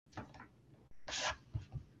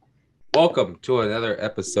Welcome to another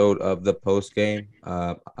episode of the post game.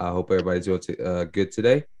 I hope everybody's doing good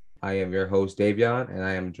today. I am your host Davion, and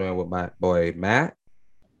I am joined with my boy Matt.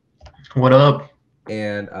 What up?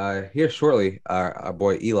 And here shortly, our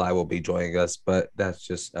boy Eli will be joining us, but that's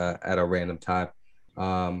just at a random time.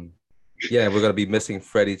 Um, yeah, we're gonna be missing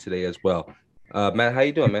Freddie today as well. Matt, how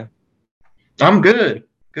you doing, man? I'm good.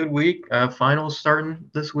 Good week. Finals starting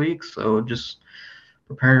this week, so just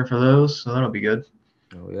preparing for those. So that'll be good.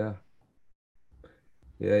 Oh yeah,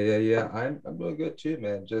 yeah. I'm doing good too,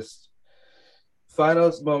 man. Just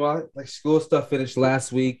finals, but my like school stuff finished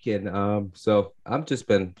last week, and so I'm just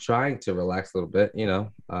been trying to relax a little bit,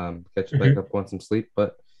 catch back Hmm. up on some sleep.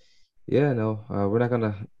 But yeah, no, we're not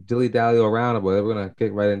gonna dilly dally around about it. We're gonna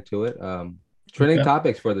get right into it. Trending Okay.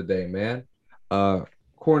 topics for the day, man. Uh,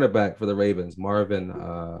 Cornerback for the Ravens, Marlon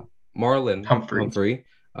Humphreys, Humphrey,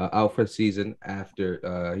 out for the season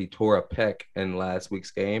after he tore a pec in last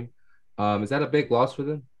week's game. Is that a big loss for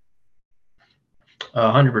them?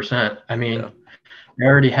 100%. I Yeah. mean, they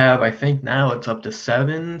already have. I think now it's up to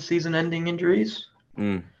 7 season-ending injuries.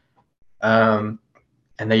 Mm, Um,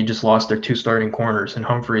 and they just lost their two starting corners, and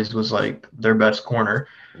Humphreys was like their best corner.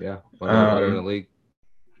 yeah. One of the better in the Um, league.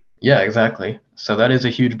 yeah, exactly. So that is a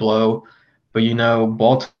huge blow. But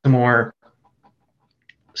Baltimore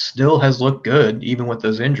still has looked good even with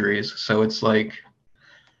those injuries. So it's like,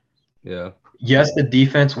 Yeah. yes, the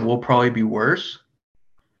defense will probably be worse,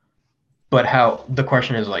 but how the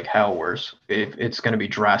question is like how worse if it's going to be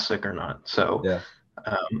drastic or not. So Yeah.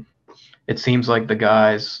 um, it seems like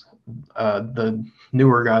the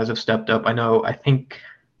newer guys have stepped up. I think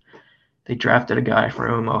they drafted a guy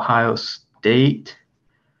from Ohio State.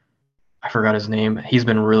 I forgot his name. He's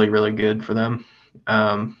been really, really good for them.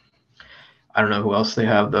 Um, I don't know who else they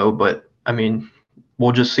have though, but I mean,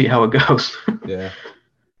 we'll just see how it goes. Yeah.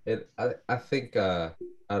 I think out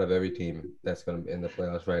of every team that's going to be in the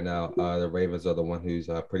playoffs right now, the Ravens are the one who's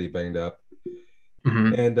pretty banged up.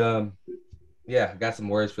 Hmm. And yeah, I got some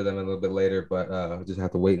words for them a little bit later, but we'll just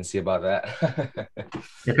have to wait and see about that.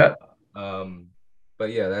 Okay. um,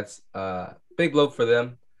 but yeah, that's big blow for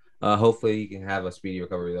them. Hopefully, he can have a speedy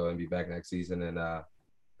recovery though and be back next season and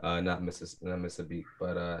not miss a beat.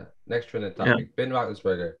 But next trending Yeah. topic: Ben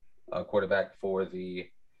Roethlisberger, quarterback for the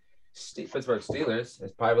Pittsburgh Steelers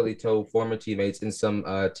has privately told former teammates and some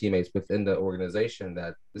teammates within the organization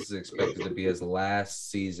that this is expected to be his last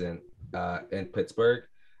season in Pittsburgh.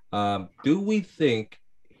 Do we think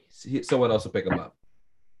someone else will pick him up?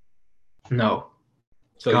 No.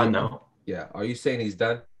 So God you, no. yeah, are you saying he's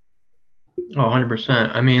done? Oh,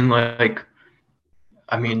 100%. I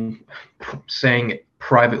mean, saying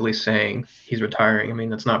privately saying he's retiring. I mean,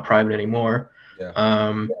 that's not private anymore. Yeah,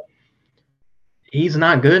 Um, he's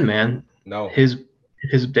not good, man. no, His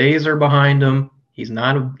his days are behind him. He's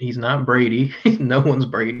not Brady. No one's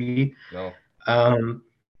Brady. no, Um,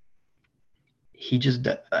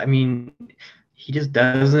 I mean, he just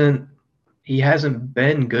doesn't. He hasn't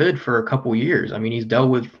been good for a couple years. I mean, he's dealt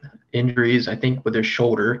with injuries. I think with his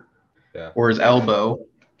shoulder yeah. or his elbow.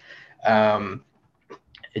 Um,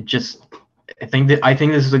 it just I think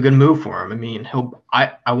this is a good move for him. I mean,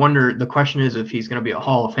 I wonder the question is if he's going to be a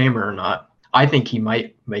Hall of Famer or not. I think he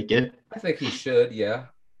might make it. I think he should. Yeah,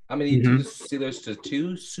 I mean, he took the Mm-hmm. Steelers to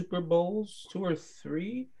two Super Bowls, two or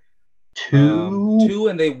three. Two. Two,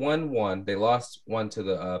 and they won one. They lost one to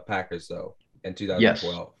the Packers though in Yes.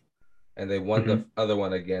 2012, and they won Mm-hmm. the other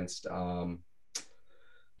one against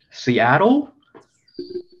Seattle.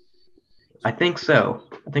 I think so.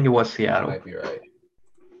 I think it was that Seattle. might be right.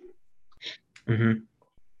 Mm-hmm.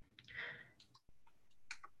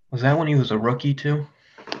 Was that when he was a rookie too?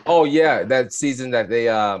 Oh yeah, that season that they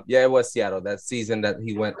yeah, it was Seattle. That season that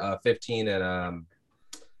he went 15 and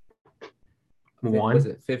was One.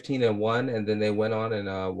 it 15 and 1, and then they went on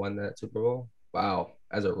and won that Super Bowl. Wow,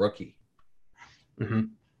 as a rookie. Mm-hmm.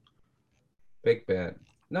 Big Ben.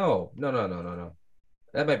 No.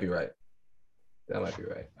 That might be right. That might be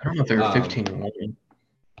right. I don't know if they were Um 15 and one,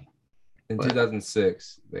 in but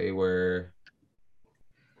 2006, they were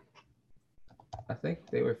I think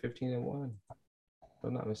they were 15 and 1, if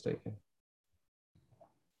I'm not mistaken.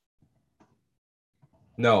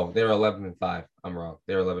 No, they were 11 and 5. I'm wrong.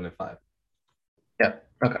 They were 11 and 5. yeah.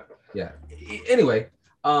 Okay. Yeah. Anyway,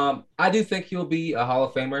 I do think he'll be a Hall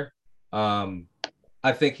of Famer. Um,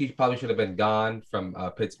 I think he probably should have been gone from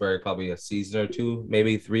Pittsburgh probably a season or two,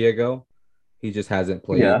 maybe three ago. He just hasn't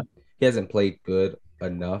Yeah. played. He hasn't played good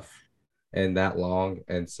enough and that long,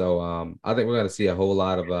 and so I think we're going to see a whole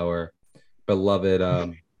lot of our beloved,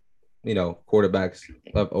 quarterbacks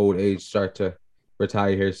of old age start to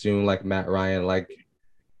retire here soon, like Matt Ryan, like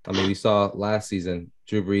I mean, we saw last season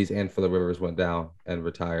Drew Brees and Phillip Rivers went down and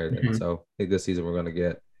retired, and Mhm. so I think this season we're going to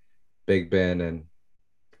get Big Ben and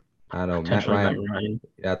I don't know Matt Potentially Matt Ryan. Ryan.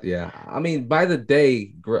 Yeah, yeah. I mean, by the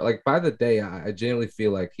day, like by the day, I genuinely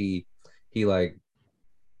feel like he like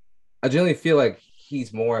I genuinely feel like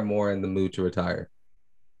he's more and more in the mood to retire.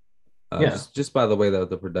 Yeah. Just by the way that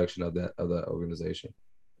the production of the organization.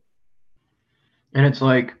 And it's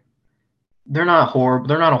like they're not horrible.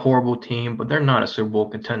 They're not a horrible team, but they're not a Super Bowl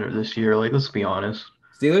contender this year. Like, let's be honest.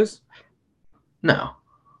 Steelers? No,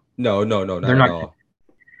 No, no, no, not they're at not. all.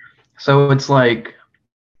 So it's like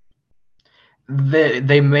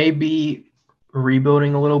they may be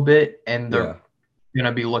rebuilding a little bit, and they're Yeah,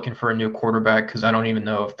 gonna be looking for a new quarterback because I don't even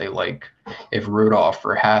know if if Rudolph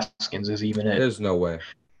or Haskins is even it. there's no way.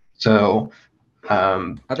 So I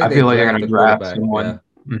think I they feel like they're draft gonna a draft quarterback.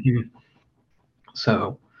 Yeah, someone.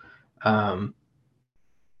 So um,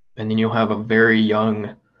 and then you'll have a very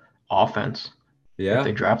young offense if they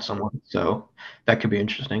yeah. draft someone. So that could be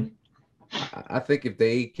interesting. I think if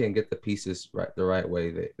they can get the pieces right the right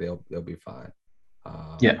way, they'll be fine.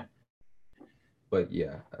 Yeah. But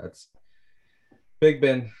yeah, that's Big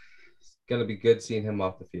Ben. It's gonna be good seeing him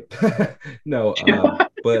off the field. No,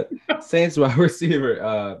 but Saints wide receiver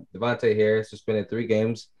Devontae Harris suspended 3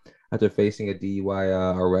 games after facing a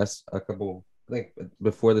DUI arrest I think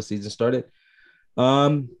before the season started.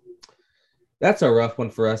 Um, that's a rough one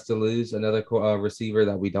for us to lose. Another receiver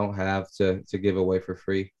that we don't have to give away for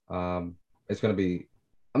free. It's gonna be.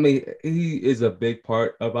 I mean, he is a big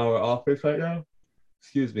part of our offense right now.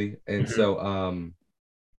 Excuse me, and Mhm. so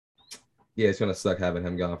yeah, it's gonna suck having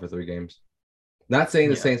him gone for 3 games. Not saying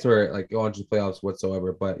the Yeah. Saints are like going to playoffs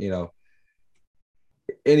whatsoever, but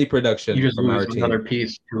any You production just from our lose another team,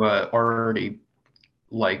 piece to a already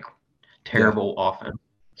like yeah, terrible offense.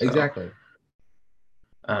 So exactly.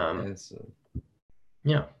 um, And so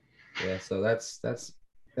yeah. yeah, so that's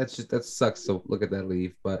just that sucks. So look at that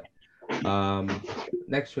leave, but um,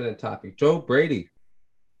 next trending topic: Joe Brady,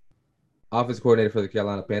 offense coordinator for the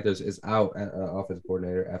Carolina Panthers, is out at offense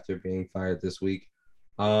coordinator after being fired this week.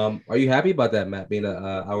 Are you happy about that, Matt? Being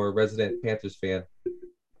our resident Panthers fan.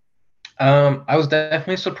 I was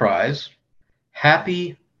definitely surprised.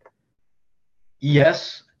 Happy,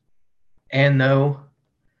 yes and no.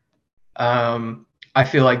 I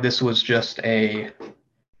feel like this was just a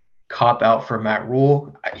cop out for Matt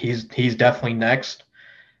Rule. He's definitely next.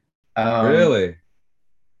 Um, Really?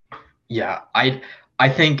 yeah, I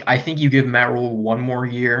think you give Matt Rule one more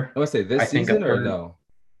year. I would say I this think a season or third. no?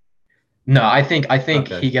 No, I think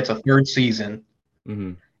Okay. he gets a third season,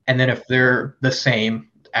 Mm-hmm. and then if they're the same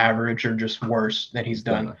average or just worse, then he's He's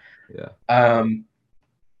done. done. Yeah. Um,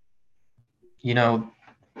 you know,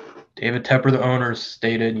 David Tepper, the owner,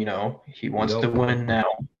 stated, he We wants to don't. win now,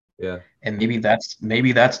 Yeah. and maybe that's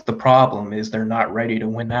the problem is they're not ready to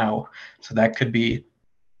win now. So that could be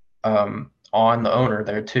on the owner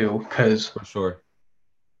there too, because For sure.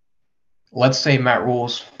 let's say Matt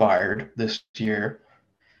Rule's fired this year,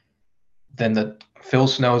 then the Phil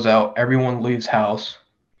Snow's out, everyone leaves house,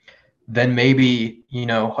 then maybe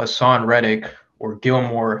Hassan Reddick or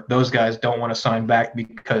Gilmore, those guys don't want to sign back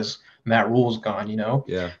because Matt Rule's gone.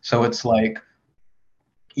 Yeah. So it's like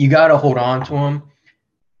you got to hold on to him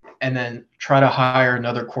and then try to hire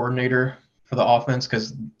another coordinator for the offense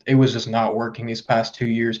because it was just not working these past 2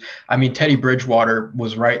 years. I mean, Teddy Bridgewater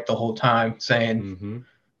was right the whole time saying Mm-hmm.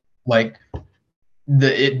 like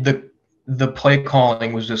the play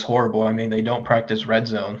calling was just horrible. I mean, they don't practice red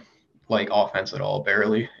zone like offense at all,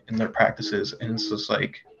 barely in their practices, and it's just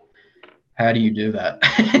like, how do you do that?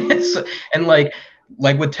 And like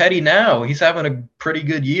with Teddy now, he's having a pretty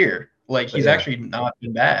good year. Like But he's yeah. actually not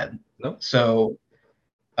been bad. No. So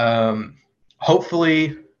um,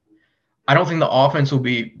 hopefully, I don't think the offense will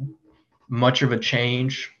be much of a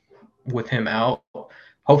change with him out.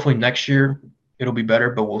 Hopefully next year it'll be better,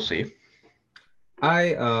 but we'll see.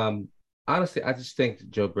 I honestly I just think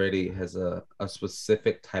Joe Brady has a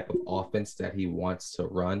specific type of offense that he wants to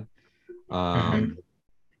run. Mm-hmm. Um,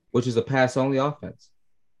 which is a pass only offense.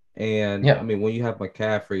 And I Yeah. mean, when you have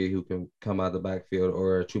McCaffrey who can come out of the backfield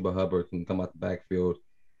or Chuba Hubbard can come out the backfield,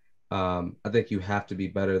 I think you have to be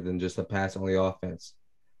better than just a pass only offense.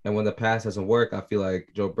 And when the pass doesn't work, I feel like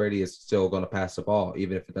Joe Brady is still going to pass the ball,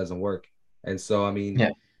 even if it doesn't work. And so, I mean, Yeah.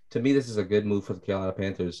 to me, this is a good move for the Carolina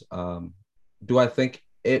Panthers. Do I think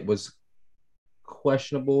it was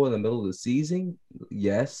questionable in the middle of the season?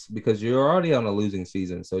 Yes, because you're already on a losing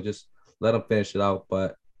season. So just let them finish it out.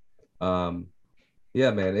 But um, yeah,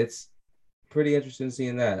 man, it's pretty interesting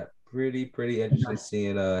seeing that. Pretty interesting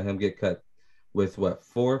seeing him get cut with what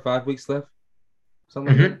 4 or 5 weeks left,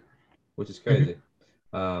 something like that, Mm-hmm. which is Mm-hmm. crazy.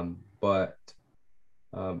 But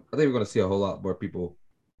I think we're going to see a whole lot more people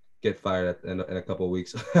get fired in a couple of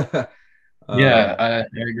weeks. Yeah, um, I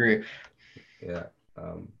agree. yeah.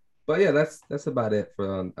 But yeah, that's about it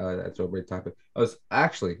for that Joe Brady topic. I was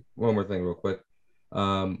actually one more thing real quick.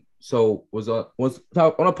 So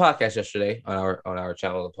on a podcast yesterday on our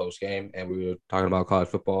channel the post game, and we were talking about college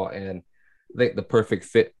football, and I think the perfect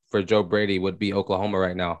fit for Joe Brady would be Oklahoma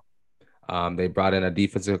right now. They brought in a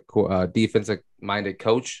defensive minded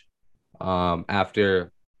coach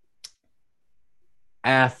after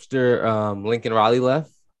Lincoln Riley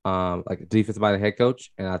left, like a defensive minded head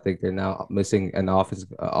coach, and I think they're now missing an offensive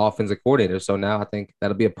coordinator. So now I think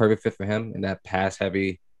that'll be a perfect fit for him in that pass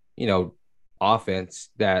heavy, you know, offense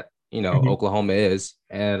that Mhm. Oklahoma is,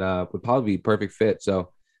 and would probably be perfect fit.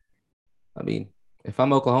 So I mean, if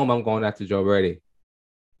I'm Oklahoma, I'm going after Joe Brady.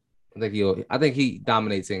 I think he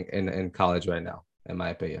dominates in college right now, in my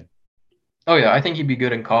opinion. Oh yeah, I think he'd be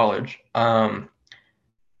good in college. I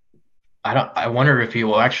wonder if he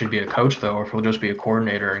will actually be a coach though, or if he'll just be a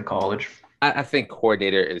coordinator in college. I think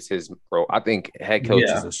coordinator is his role. I think head coach is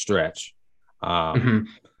Yeah. a stretch. Um, Hmm.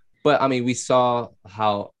 but I mean, we saw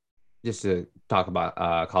how, just to talk about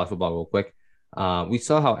college football real quick, we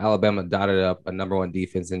saw how Alabama dotted up a number one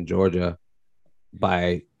defense in Georgia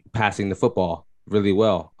by passing the football really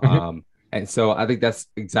well. Hmm. And so I think that's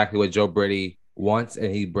exactly what Joe Brady wants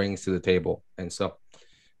and he brings to the table. And so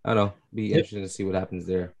I don't know, be Yep. interesting to see what happens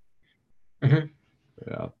there. Hmm.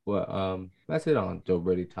 Yeah, but that's it on Joe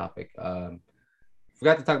Brady topic.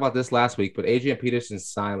 Forgot to talk about this last week, but Adrian Peterson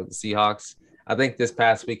signed with the Seahawks. I think this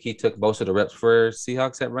past week he took most of the reps for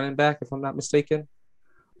Seahawks at running back, if I'm not mistaken.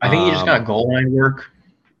 I think he just got Um, goal line work.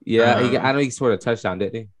 yeah, I Um, know he scored a touchdown,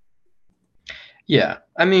 didn't he? yeah,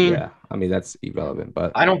 I mean, Yeah, I mean that's irrelevant,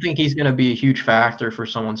 but I don't think he's going to be a huge factor for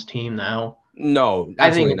someone's team now. no, I think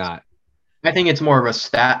absolutely it's not. I think it's more of a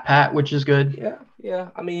stat pat, which is good. Yeah, yeah.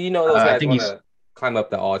 I mean, those I guys think want he's to climb up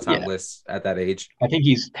the all-time yeah, list at that age. I think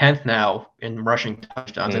he's 10th now in rushing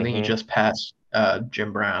touchdowns. I think he Mm-hmm. just passed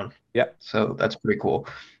Jim Brown, Yep. so that's pretty cool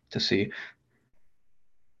to see.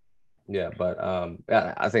 Yeah, but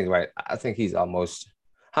yeah, I think right. I think he's almost.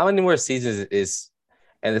 How many more seasons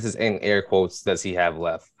and this is in air quotes, does he have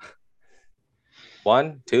left?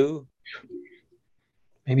 One, two?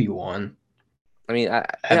 Maybe one I mean,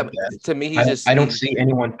 at yeah. best. To me, I don't see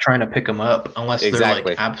anyone trying to pick him up unless they're like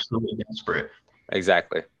exactly, absolutely desperate.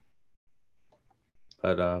 exactly.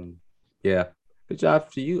 But yeah. Good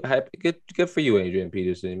job for you. Good for you, Adrian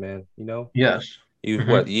Peterson, man. Yes. You've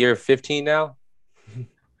Hmm. what, year 15 now?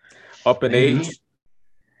 Up in Maybe. age?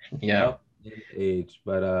 Yeah. Up in age.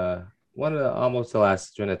 But one of the almost the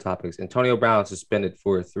last trending topics. Antonio Brown suspended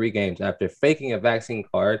for 3 games after faking a vaccine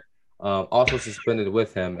card. Also suspended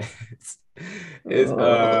with him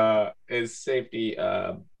is safety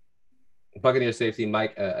Buccaneers safety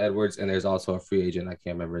Mike Edwards, and there's also a free agent, I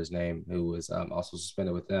can't remember his name, who was also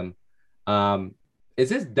suspended with them. Um, is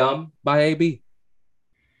this dumb by AB?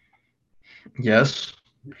 Yes.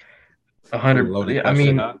 Pretty 100. loaded I question,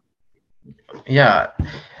 mean, huh? yeah.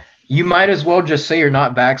 You might as well just say you're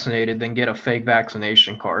not vaccinated than get a fake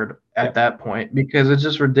vaccination card at Yep. that point because it's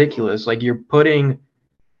just ridiculous. Like you're putting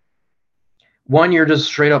one, you're just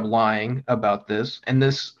straight up lying about this, and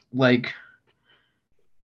this like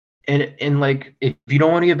and like if you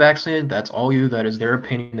don't want to get vaccinated, that's all you. That is their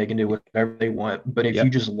opinion. They can do whatever they want. But if you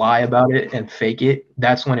Yep. just lie about it and fake it,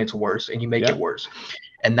 that's when it's worse, and you make it Yep. worse.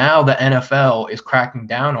 And now the NFL is cracking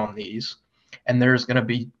down on these, and there's going to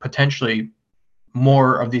be potentially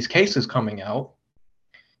more of these cases coming out,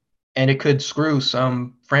 and it could screw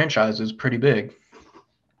some franchises pretty big.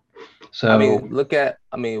 I mean, So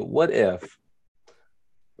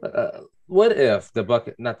what if the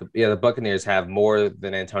bucket not the Buccaneers have more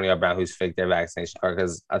than Antonio Brown who's faked their vaccination card?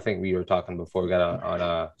 Because I think we were talking before we got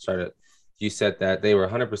on started. You said that they were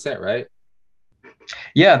 100%, right?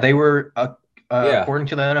 yeah, they were Yeah. according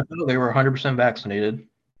to the NFL, they were 100% vaccinated.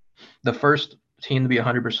 The first team to be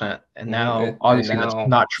 100%, and now And obviously that's now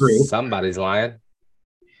not true. somebody's lying. And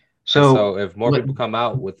So so if more people come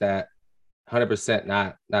out with that 100%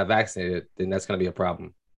 not vaccinated, then that's going to be a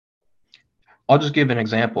problem. I'll just give an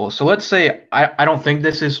example. So let's say I don't think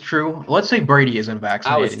this is true. Let's say Brady isn't I was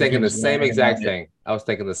vaccinated and he thinking the was same lying about exact it. thing. I was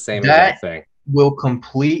thinking the same That exact thing. will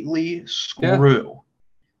completely Yeah. screw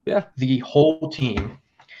Yeah. the whole team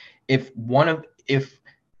if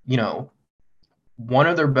you know one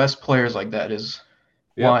of their best players like that is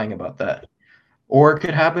Yep. lying about that. Or it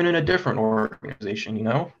could happen in a different organization,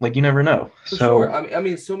 Like you never know. For sure. So I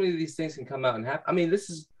mean, so many of these things can come out and happen. I mean, this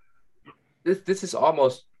is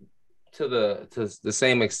almost to the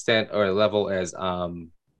same extent or level as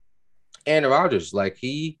Aaron Rodgers, like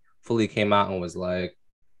he fully came out and was like,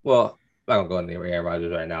 well, I'm not gonna go near Aaron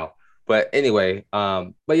Rodgers right now. But anyway,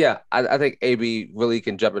 but yeah, I think AB really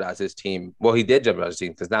can jeopardize his team. Well, he did jeopardize his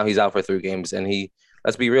team because now he's out for 3 games, and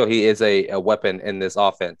let's be real, he is a weapon in this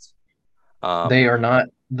offense. They Um, are not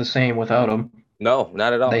the same without him. no,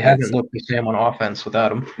 not at all. They haven't looked the same on offense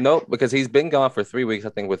without him. No, because he's been gone for 3 weeks, I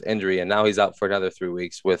think, with injury, and now he's out for another 3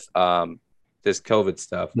 weeks with this COVID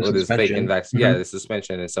stuff The or this fake suspension. vaccine. Yeah, the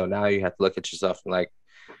suspension. And so now you have to look at yourself and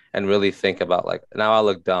and really think about like now I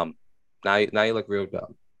look dumb. Now you look real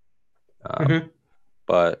dumb. Mm-hmm.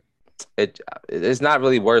 But it's not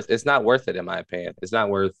really worth it's not worth it in my opinion. It's not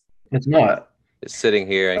worth It's not. sitting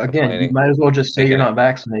here and Again, you complaining. might as well just say you're Thinking it. not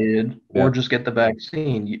vaccinated or Yeah. just get the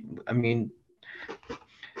vaccine. I mean,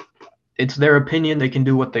 it's their opinion. They can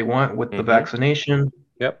do what they want with the Mm-hmm. vaccination,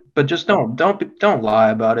 Yep. but just don't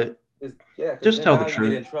lie about it. Yeah, because Just then tell the now you get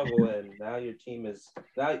truth. in trouble, and now your team is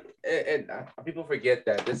now, and people forget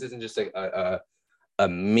that this isn't just a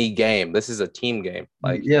me game. This is a team game.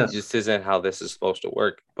 Like Yes. this isn't how this is supposed to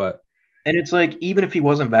work. But And it's like, even if he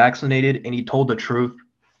wasn't vaccinated and he told the truth,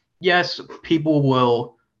 yes, people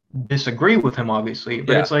will disagree with him, obviously,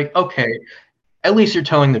 but yeah, it's like, okay, at least you're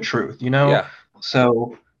telling the truth, you know? yeah,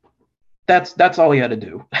 So that's all he had to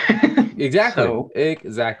do. exactly, So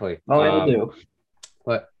exactly. all he had to do.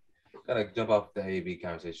 But gotta jump off the AB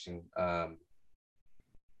conversation.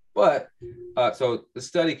 But so the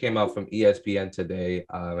study came out from ESPN today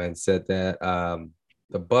and said that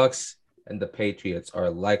the Bucks and the Patriots are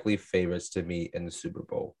likely favorites to meet in the Super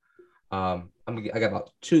Bowl. I got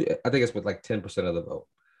about two. I think it's with like 10% of the vote.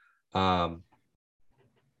 Um,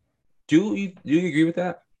 do you agree with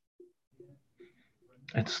that?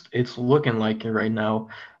 It's looking like it right now.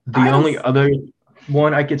 The I don't. only other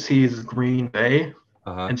one I could see is Green Bay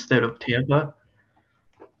Uh-huh. instead of Tampa.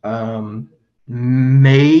 Um,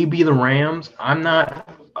 maybe the Rams. I'm not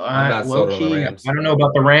I'm not low sold on the key. Rams. I don't know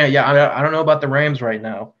about the Ram. Yeah, I don't know about the Rams right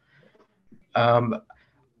now. Um,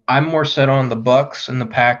 I'm more set on the Bucks and the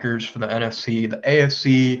Packers for the NFC. The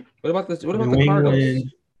AFC, What about this? What about the New Cardinals?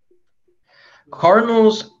 England,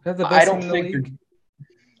 Cardinals. They have the best team in the league.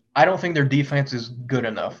 I don't think their defense is good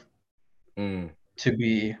enough Mm, to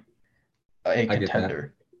be a I get that.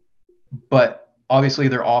 contender. But obviously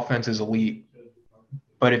their offense is elite.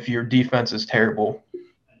 But if your defense is terrible,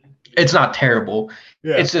 it's not terrible.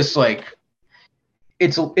 Yeah. It's just like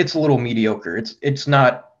it's a little mediocre. It's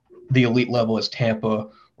not the elite level as Tampa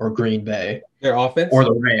or Green Bay Their or offense?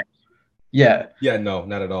 the Rams. Yeah. Yeah, no,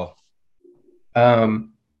 not at all.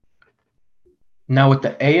 Um, Now with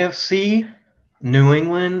the AFC, New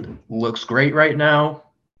England looks great right now.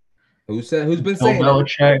 Who's been Bill saying it?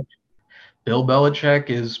 Belichick. Bill Belichick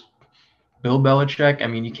is Bill Belichick. I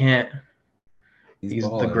mean, you can't. He's He's the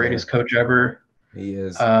balling, man. greatest coach ever. He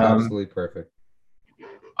is Um, absolutely perfect.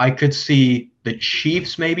 I could see the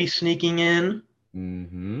Chiefs maybe sneaking in.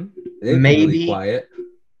 Mm-hmm. They've been really Maybe quiet.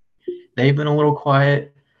 they've been a little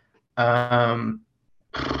quiet. Um,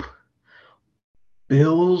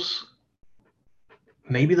 Bills,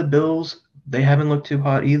 maybe the Bills. They haven't looked too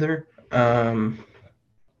hot either.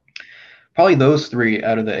 Probably those three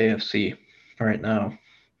out of the AFC right now.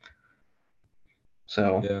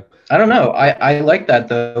 So Yeah. I don't know. I like that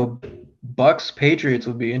though. Bucks Patriots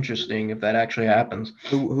would be interesting if that actually happens.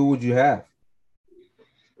 Who would you have?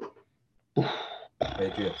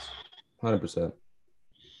 Patriots. 100%.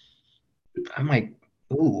 I might.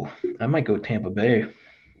 Ooh, I might go Tampa Bay.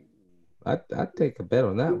 I'd take a bet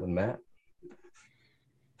on that one, Matt.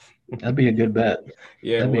 That'd be a good bet.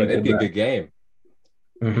 Yeah, it That'd be a would. It'd good be a bet. good game.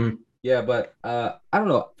 Mm-hmm. Yeah, but I don't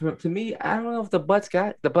know. To me, I don't know if the Bucks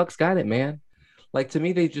got it, man. Like to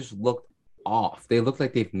me, they just looked off. They look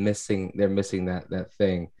like they're missing that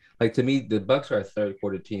thing. Like to me, the Bucks are a third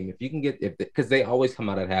quarter team. If you can get if because they always come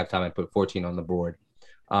out at halftime and put 14 on the board.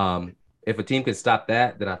 If a team can stop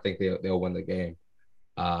that, then I think they'll win the game.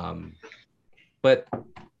 But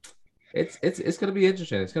it's gonna be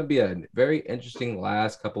interesting. It's gonna be a very interesting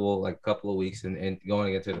last couple of weeks and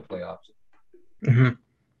going into the playoffs. Mm-hmm.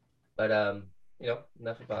 But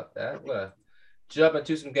enough about that. We're gonna jump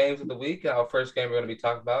into some games of the week. Our first game we're gonna be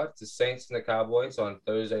talking about is the Saints and the Cowboys on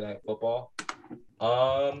Thursday Night Football.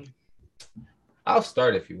 Um, I'll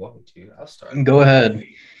start if you want me to. I'll start. Go ahead.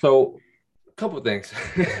 So, a couple of things.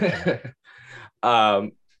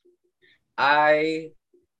 um, I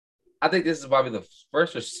think this is probably the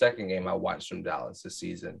first or second game I watched from Dallas this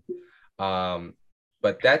season. But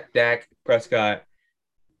that Dak Prescott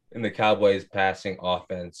and the Cowboys passing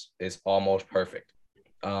offense is almost perfect.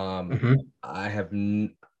 Mm-hmm.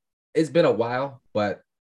 It's been a while, but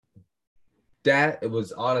it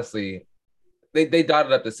was honestly they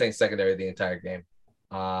dotted up the Saints secondary the entire game.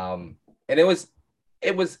 And it was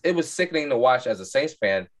sickening to watch as a Saints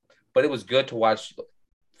fan, but it was good to watch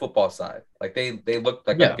football side. Like they looked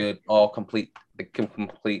like a Yeah. good all complete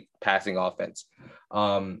complete passing offense.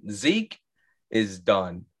 Zeke is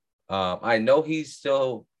done. I know he's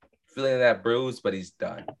still feeling that bruise, but he's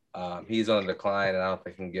done. He's on a decline, and I don't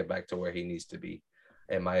think he can get back to where he needs to be,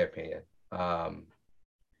 in my opinion.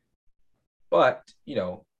 But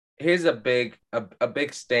here's a big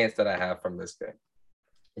stance that I have from this game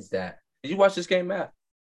is that did you watch this game, Matt?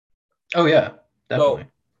 Oh yeah, definitely. So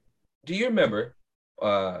do you remember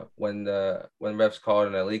when refs called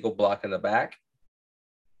an illegal block in the back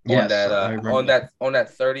on Yes, that I remember that. on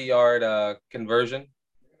that 30-yard conversion?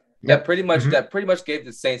 Yep. That pretty much gave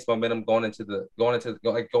the Saints momentum going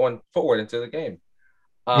forward into the game.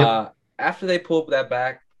 Yep. After they pulled that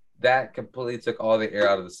back, that completely took all the air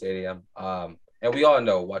out of the stadium. And we all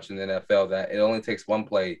know watching the NFL that it only takes one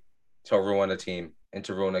play to ruin a team and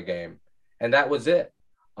to ruin a game, and that was it.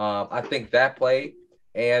 I think that play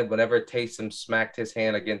and whenever Taysom smacked his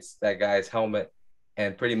hand against that guy's helmet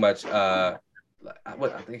and pretty much I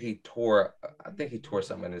think he tore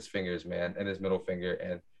something in his fingers, man, in his middle finger,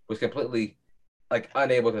 and was completely like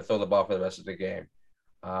unable to throw the ball for the rest of the game.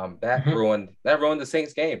 That Mhm. ruined the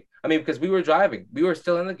Saints game. I mean, because we were driving, we were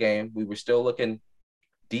still in the game, we were still looking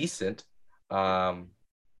decent.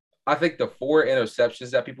 I think the 4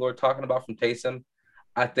 interceptions that people are talking about from Taysom,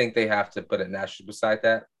 I think they have to put an asterisk beside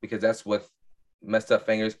that because that's with messed up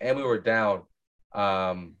fingers, and we were down.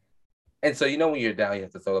 And so when you're down, you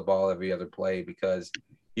have to throw the ball every other play because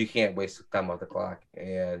you can't waste time off the clock.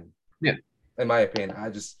 And Yeah. in my opinion,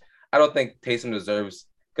 I don't think Taysom deserves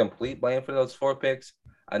complete blame for those 4 picks.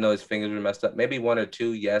 I know his fingers were messed up. Maybe 1 or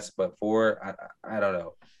 2, yes, but 4, I don't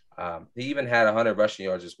know. He even had 100 rushing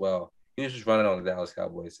yards as well. He was just running on the Dallas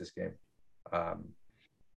Cowboys this game.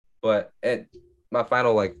 But my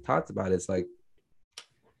final thoughts about it is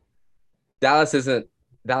Dallas isn't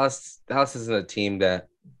a team that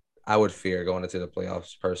I would fear going into the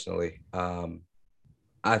playoffs personally.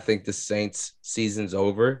 I think the Saints season's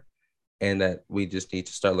over and that we just need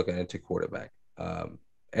to start looking into quarterback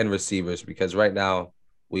and receivers because right now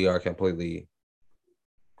we are completely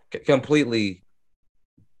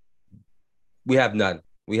we have none.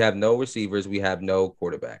 We have no receivers. We have no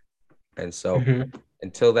quarterback. And so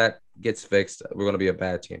until that gets fixed, we're going to be a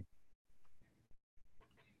bad team.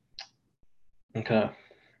 Okay.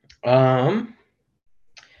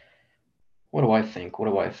 What do I think?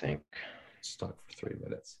 Let's talk for 3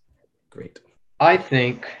 minutes. Great. I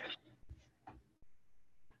think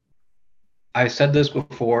I said this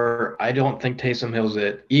before. I don't think Taysom Hill's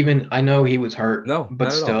it. Even I know he was hurt, No, but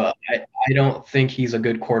not at still, all. I don't think he's a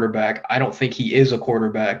good quarterback. I don't think he is a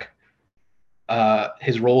quarterback.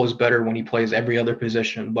 His role is better when he plays every other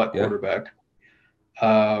position but quarterback.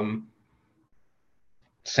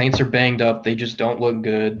 Saints are banged up. They just don't look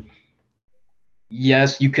good.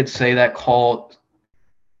 Yes, you could say that call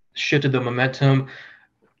shifted the momentum.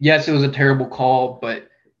 Yes, it was a terrible call, but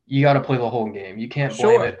you got to play the whole game. You can't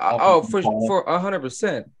blame it off of the call. For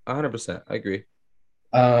 100%. 100%. I agree.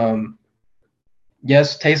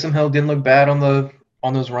 Yes, Taysom Hill didn't look bad on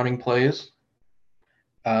those running plays.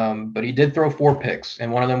 But he did throw 4 picks,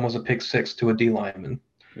 and one of them was a pick 6 to a D lineman.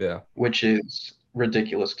 Yeah. Which is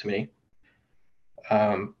ridiculous to me.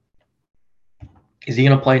 Is he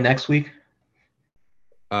going to play next week?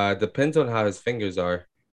 Depends on how his fingers are.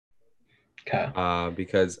 Okay.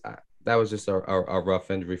 Because that was just a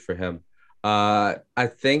rough injury for him. I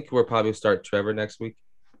think we'll probably start Trevor next week.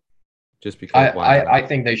 Just because I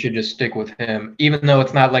think they should just stick with him, even though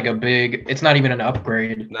it's not like it's not even an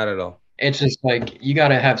upgrade. Not at all. It's just like you got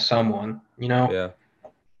to have someone, Yeah.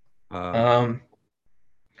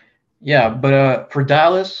 Yeah, but for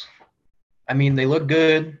Dallas, I mean, they look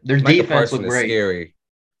good. Their Micah defense looked Parsons great. Is scary.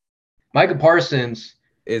 Micah Parsons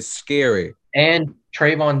is scary. And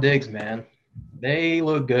Trayvon Diggs, man. They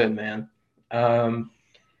look good, man.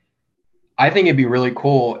 I think it'd be really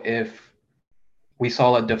cool if we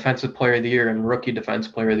saw a defensive player of the year and rookie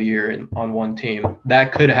defensive player of the year on one team.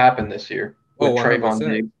 That could happen this year with Trayvon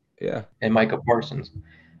Diggs and Micah Parsons.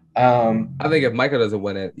 I think if Micah doesn't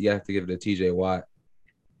win it, you have to give it to TJ Watt.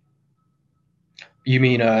 You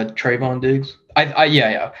mean Trayvon Diggs?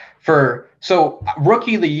 Yeah. So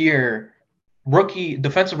rookie of the year,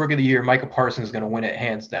 defensive rookie of the year, Micah Parsons is going to win it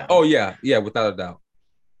hands down. Oh yeah, without a doubt.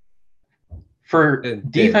 For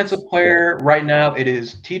defensive player right now, it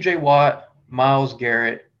is TJ Watt, Myles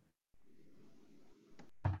Garrett,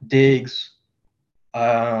 Diggs.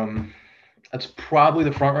 That's probably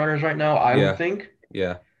the front runners right now, I would think.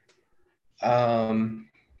 Yeah.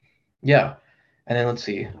 Yeah. And then let's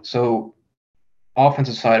see. So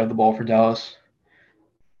offensive side of the ball for Dallas.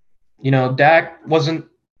 Dak wasn't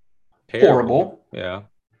Terrible. horrible. Yeah.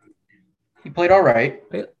 He played all right.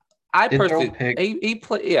 I Did throw a personally, pick. he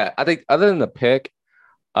played. Yeah, I think other than the pick,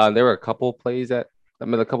 there were a couple plays a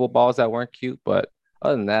couple balls that weren't cute, but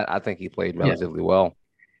other than that, I think he played Yeah. relatively well.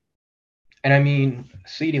 And I mean,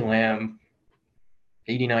 CeeDee Lamb,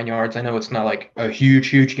 89 yards. I know it's not like a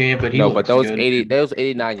huge game, but he looks those good. those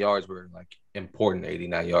 89 yards were like important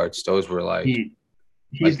 89 yards. Those were like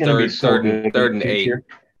He's going to be so good in third the and future.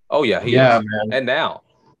 8. Oh yeah, he Yeah, is. man. And now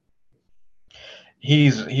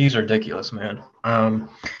He's ridiculous, man.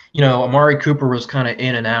 Amari Cooper was kind of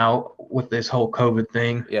in and out with this whole COVID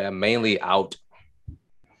thing. Yeah, mainly out.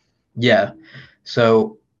 Yeah.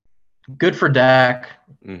 So good for Dak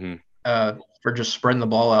Mm-hmm. For just spreading the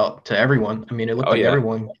ball out to everyone. I mean, it looked like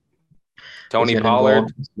everyone. Tony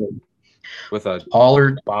Pollard with a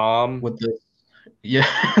Pollard bomb with the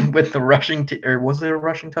with the rushing or was it a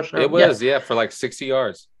rushing touchdown? It was for like 60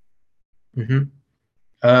 yards. Mm-hmm.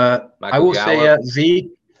 I will say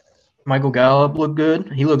Zeke, Michael Gallup looked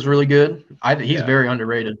good. He looks really good. He's very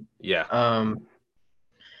underrated. Yeah.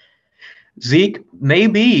 Zeke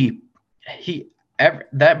maybe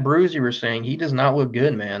that bruise you were saying, he does not look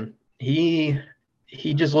good, man. He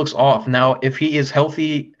just looks off. Now, if he is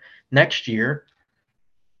healthy next year,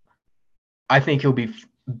 I think he'll be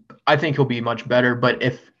much better. But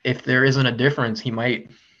if there isn't a difference, he might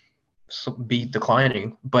be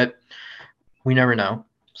declining. But we never know.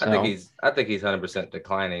 So. I think he's 100%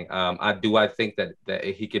 declining. I think that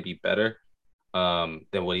he could be better than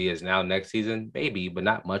what he is now next season, maybe, but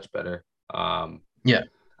not much better. Yeah.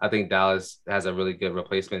 I think Dallas has a really good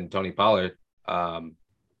replacement in Tony Pollard.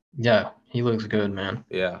 Yeah, he looks good, man.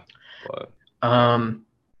 Yeah. But... are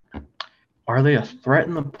they a threat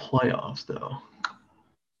in the playoffs though?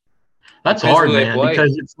 That's hard, man,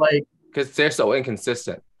 because it's like because they're so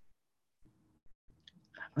inconsistent.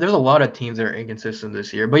 There's a lot of teams that are inconsistent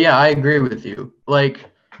this year. But yeah, I agree with you. Like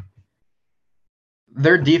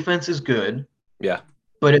their defense is good. Yeah.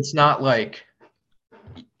 But it's not elite,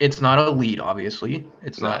 obviously.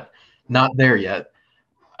 It's not there yet.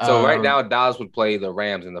 So right now Dallas would play the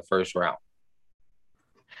Rams in the first round.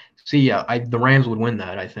 See, the Rams would win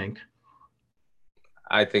that, I think.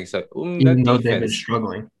 I think so. Even though they've been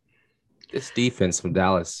struggling. This defense from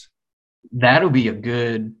Dallas. That'll be a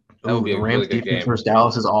good the Rams really defense versus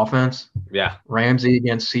Dallas's offense. Yeah. Ramsey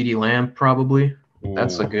against CeeDee Lamb, probably. Ooh.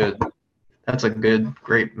 That's a great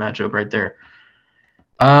matchup right there.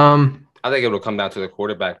 I think it'll come down to the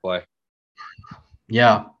quarterback play.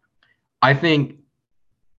 Yeah. I think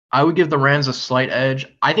I would give the Rams a slight edge.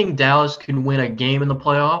 I think Dallas can win a game in the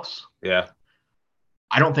playoffs. Yeah.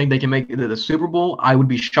 I don't think they can make it to the Super Bowl. I would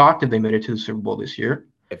be shocked if they made it to the Super Bowl this year.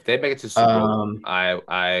 If they make it to the Super Bowl,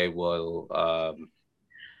 I will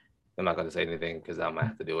I'm not going to say anything because I'm going to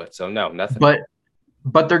have to do it. So, no, nothing.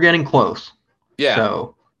 But they're getting close. Yeah.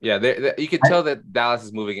 So, yeah, you can tell that Dallas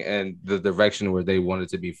is moving in the direction where they wanted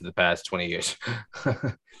to be for the past 20 years.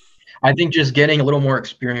 I think just getting a little more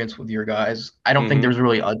experience with your guys. I don't think there's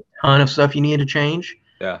really a ton of stuff you need to change.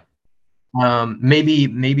 Yeah.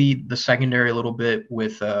 Maybe the secondary a little bit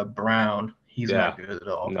with Brown. He's not good at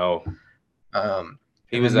all. No.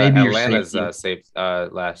 He was Atlanta's safe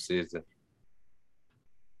last season.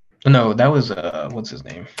 No, that was what's his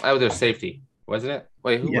name? That was their safety, wasn't it?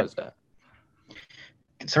 Wait, who was that?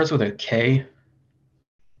 It starts with a K.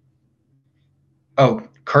 Oh,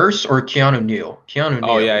 Curse or Keanu Neal? Keanu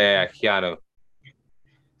Neal. Oh yeah, Keanu.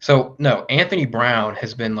 So no, Anthony Brown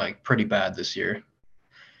has been like pretty bad this year,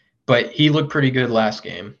 but he looked pretty good last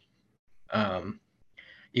game.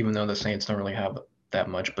 Even though the Saints don't really have that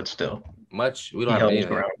much, but still. We don't have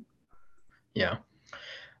anything. Yeah.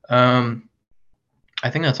 I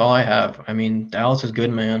think that's all I have. I mean, Dallas is good,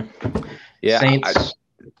 man. Yeah. Saints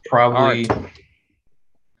probably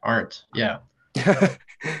aren't. Yeah.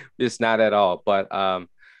 It's not at all. But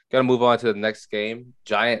gonna move on to the next game.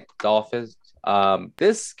 Giant Dolphins.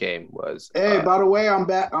 This game was. Hey, by the way, I'm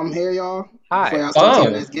back. I'm here, y'all. Hi.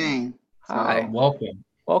 This game. Hi. Welcome.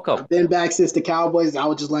 I've been back since the Cowboys. I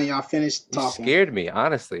was just letting y'all finish talking. You scared me,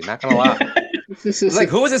 honestly. Not gonna lie. Like,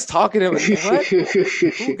 who is this talking to? What?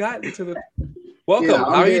 Who got into the? Welcome. Yeah,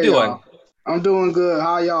 how are you doing? Y'all. I'm doing good.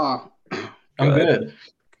 How y'all? I'm good.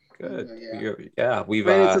 Good. Yeah, we've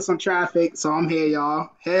ran into some traffic, so I'm here, y'all.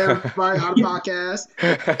 Hey, everybody on the podcast.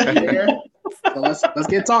 Here. So let's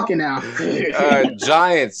get talking now.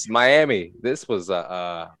 Giants, Miami. This was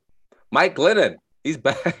Mike Glennon. He's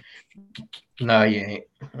back. No, he ain't.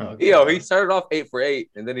 Okay. He started off 8 for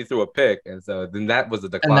 8, and then he threw a pick, and so then that was a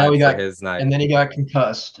decline for his night. And then he got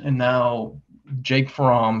concussed, and now Jake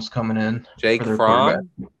Fromm's coming in. Jake for their quarterback.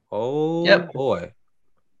 Fromm. Oh Yep. boy.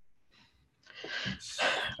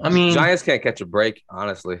 I mean, Giants can't catch a break,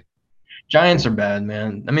 honestly. Giants are bad,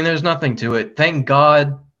 man. I mean, there's nothing to it. Thank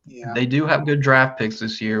God Yeah. they do have good draft picks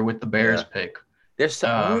this year with the Bears pick. There's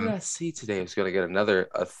what did I see today? Was going to get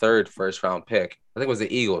a third first round pick. I think it was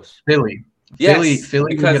the Eagles. Philly. Yes,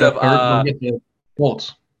 Philly because will get of a third. They'll get the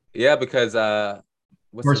Colts. yeah, because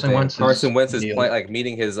what's his Carson name? Wentz's Carson Wentz is deal. playing like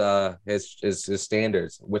meeting his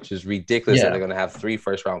standards, which is ridiculous that they're going to have 3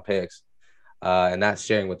 first round picks, and not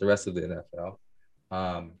sharing with the rest of the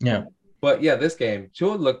NFL. Yeah. But yeah, this game,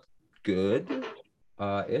 Tua looked good,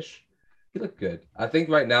 ish. He looked good. I think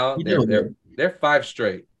right now He did look good. they're 5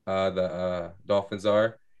 straight. The Dolphins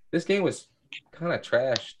are. This game was kind of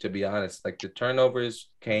trash, to be honest. Like the turnovers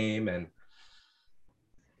came, and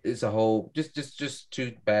it's a whole just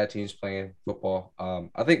 2 bad teams playing football.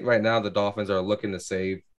 I think right now the Dolphins are looking to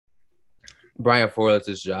save Brian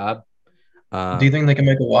Flores' job. Do you think they can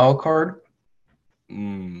make a wild card? Let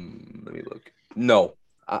me look. No.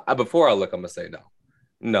 Before I look, I'm gonna say no.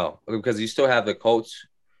 No, because you still have the Colts.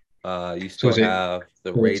 You still have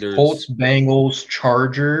the Raiders. Colts, Bengals,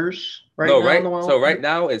 Chargers. Right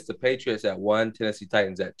now it's the Patriots at 1, Tennessee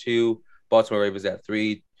Titans at 2, Baltimore Ravens at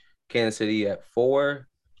 3, Kansas City at 4,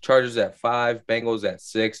 Chargers at 5, Bengals at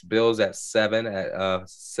 6, Bills at 7 at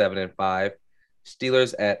 7 and 5,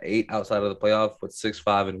 Steelers at 8 outside of the playoff with 6,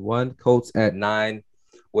 5 and 1, Colts at 9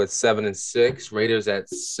 with 7 and 6, Raiders at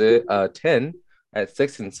 10 at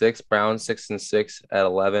 6 and 6, Browns 6 and 6 at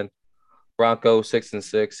 11, Broncos 6 and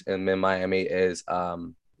 6, and then Miami is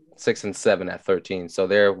 6 and 7 at 13. So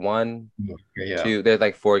they're 2. They're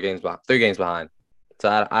like 3 games behind.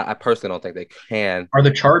 So I personally don't think they can. Are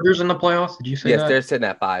the Chargers in the playoffs? Did you say that? Yes, they're sitting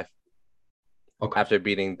at 5. Okay. After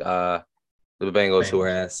beating the Bengals, who are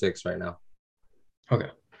at 6 right now. Okay.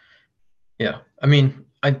 Yeah, I mean,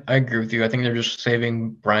 I agree with you. I think they're just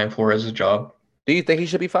saving Brian Flores' job. Do you think he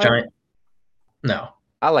should be fired? No.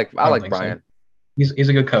 I like Brian. So. He's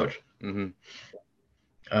a good coach. Mm-hmm.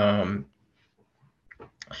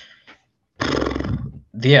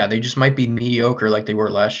 Yeah, they just might be mediocre like they were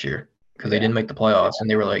last year because they didn't make the playoffs and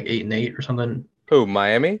they were like 8 and 8 or something. Who,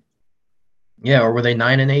 Miami? Yeah, or were they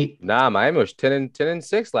 9 and 8? Nah, Miami was 10 and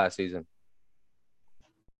 6 last season.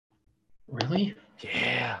 Really?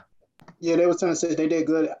 Yeah. Yeah, they were 10 and 6. They did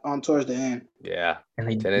good towards the end. Yeah. And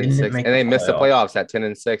they 10 and 6, and they missed the playoffs at 10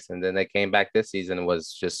 and 6, and then they came back this season and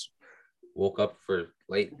was just woke up for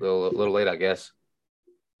a little late, I guess.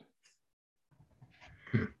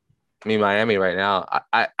 I mean, Miami right now,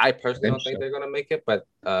 I personally don't think they're going to make it, but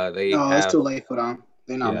it's too late for them.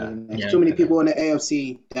 They're not making it. There's too many people in the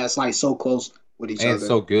AFC that's like so close with each other. And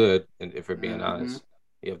so good, and if we're being honest.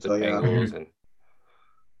 You have the Bengals and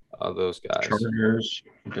all those guys. Chargers,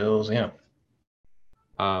 Bills, yeah.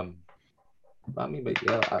 I mean, but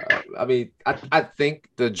yeah, I think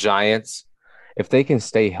the Giants, if they can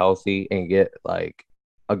stay healthy and get like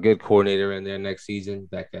a good coordinator in there next season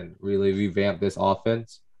that can really revamp this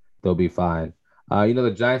offense, they'll be fine.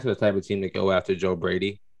 The Giants are the type of team to go after Joe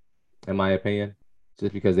Brady, in my opinion,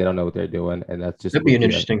 just because they don't know what they're doing, and that's just. That'd be an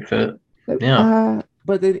interesting fit. Yeah,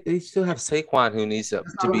 but they still have Saquon, who needs to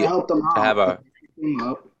have a.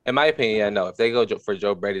 In my opinion, no. If they go for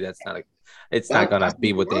Joe Brady, it's not gonna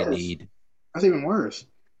be what they need. That's even worse.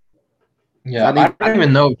 Yeah, I don't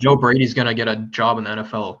even know if Joe Brady's gonna get a job in the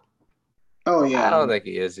NFL. Oh yeah, I don't think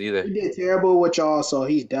he is either. He did terrible with y'all, so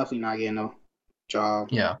he's definitely not getting no job.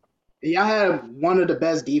 Yeah. Y'all had one of the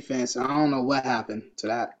best defense, and I don't know what happened to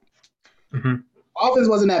that. Mm-hmm. Offense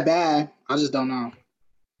wasn't that bad. I just don't know.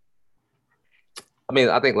 I mean,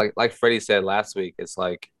 I think like Freddie said last week, it's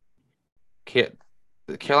like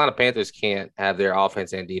the Carolina Panthers can't have their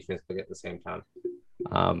offense and defense at the same time.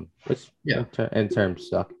 Which in terms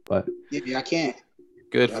suck, but yeah, I can't.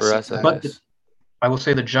 Good for us. But I will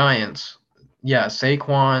say the Giants. Yeah,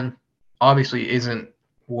 Saquon obviously isn't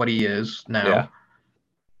what he is now. Yeah.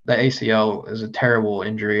 The ACL is a terrible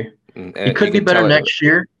injury. And it could be better next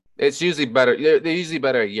year. It's usually better. They're usually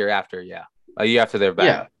better a year after. Yeah, a year after they're back.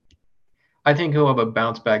 Yeah, I think he'll have a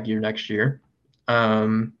bounce back year next year.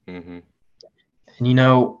 And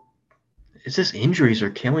it's just injuries are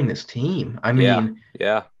killing this team. I mean,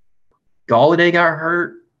 yeah. Galladay got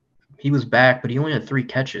hurt. He was back, but he only had 3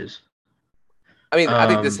 catches. I mean, I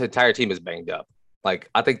think this entire team is banged up. Like,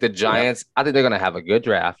 I think the Giants, I think they're going to have a good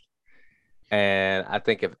draft. And I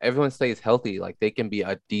think if everyone stays healthy, like, they can be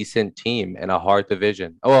a decent team in a hard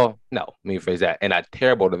division. Oh, no, let me rephrase that. In a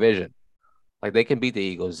terrible division. Like, they can beat the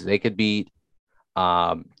Eagles. They could beat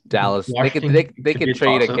Dallas. They could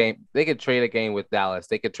trade a game. They could trade a game with Dallas.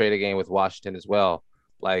 They could trade a game with Washington as well.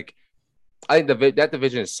 Like, I think that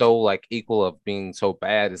division is so like equal of being so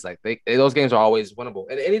bad. It's like those games are always winnable,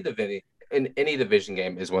 and any division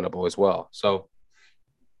game is winnable as well. So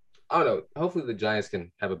I don't know. Hopefully the Giants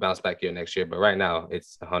can have a bounce back year next year, but right now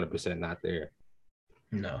it's 100% not there.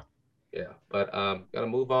 No. Yeah, but gotta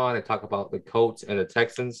move on and talk about the Colts and the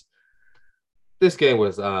Texans. This game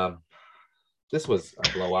was a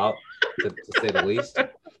blowout to say the least.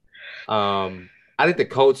 I think the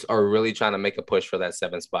Colts are really trying to make a push for that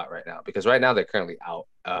 7th spot right now because right now they're currently out,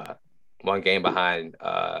 one game behind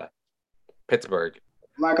Pittsburgh.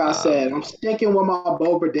 Like I said, I'm sticking with my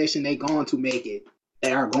bold prediction. They're going to make it.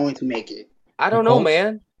 They are going to make it. I don't know,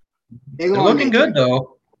 man. They're looking good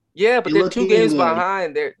though. Yeah, but they're 2 games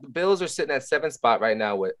behind. The Bills are sitting at 7th spot right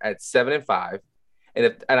now at 7-5,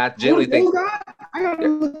 and I generally think. I gotta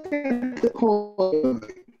look at the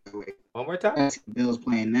one more time. That's the Bills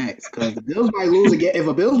playing next because the Bills might lose again. If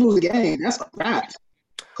the Bills lose a game, that's a wrap.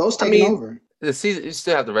 Colts taking over. The season, you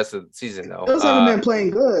still have the rest of the season though. Bills haven't been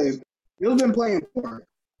playing good. Bills been playing poor.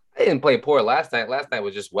 They didn't play poor last night. Last night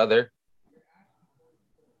was just weather.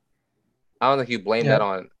 I don't think you blame that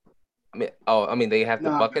on. They have the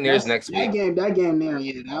Buccaneers next week. That game there,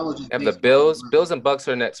 yeah, that was just. Have the Bills and Bucks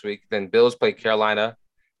are next week. Then Bills play Carolina.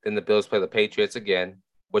 Then the Bills play the Patriots again,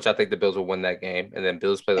 which I think the Bills will win that game. And then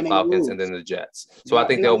Bills play the Falcons and then the Jets. So I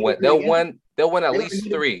think they'll win. They'll win at least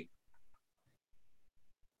 3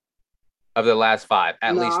 of the last 5.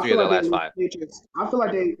 At least 3 of the last 5.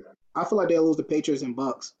 I feel like they'll lose the Patriots and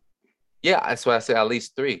Bucks. Yeah, that's why I said at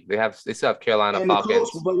least 3. They still have Carolina and Falcons.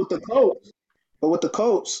 But with the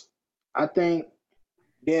Colts, I think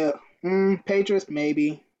Patriots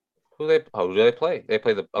maybe. Who do they play? They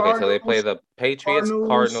play so they play the Patriots,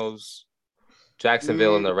 Cardinals,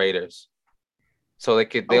 Jacksonville, and the Raiders. So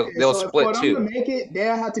they'll split too. For them to make it,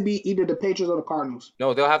 they'll have to be either the Patriots or the Cardinals.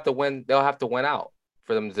 No, they'll have to win. They'll have to win out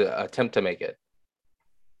for them to attempt to make it.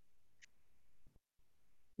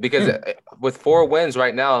 Because with 4 wins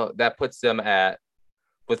right now, that puts them at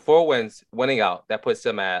with 4 wins winning out, that puts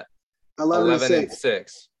them at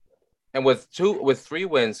 11-6. And with 3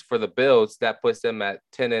 wins for the Bills, that puts them at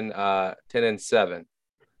 10-7.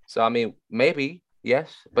 So I mean, maybe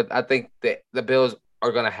yes, but I think the Bills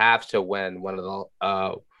are going to have to win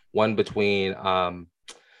one between the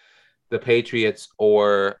Patriots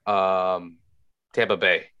or Tampa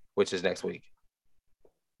Bay, which is next week.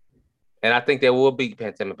 And I think they will beat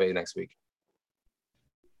Tampa Bay next week.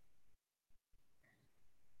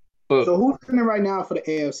 So who's winning right now for the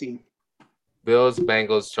AFC? Bills,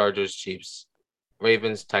 Bengals, Chargers, Chiefs,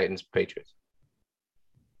 Ravens, Titans, Patriots.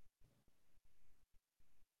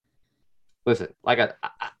 Listen, like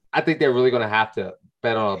I think they're really going to have to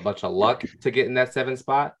bet on a bunch of luck to get in that 7th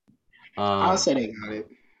spot. I'll say they got it.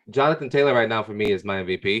 Jonathan Taylor right now for me is my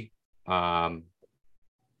MVP.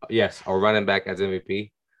 Yes, or running back as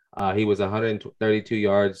MVP. He was 132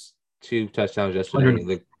 yards, 2 touchdowns yesterday.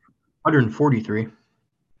 143.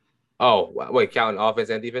 Oh, wait, counting offense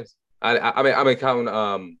and defense? I mean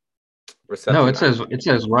counting reception. No, it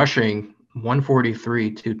says rushing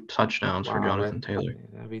 143, 2 touchdowns for Jonathan Taylor.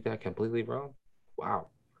 Did I read that completely wrong? Wow.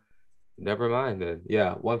 Never mind then.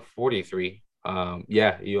 Yeah, 143.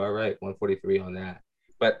 Yeah, you are right. 143 on that.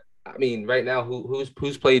 But I mean, right now,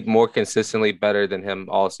 who's played more consistently better than him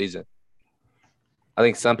all season? I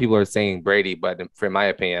think some people are saying Brady, but for my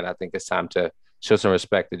opinion, I think it's time to show some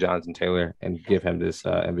respect to Jonathan Taylor and give him this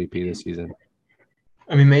MVP this season.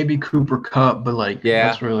 I mean, maybe Cooper Kupp, but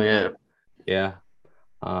that's really it. Yeah.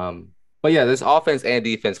 But yeah, this offense and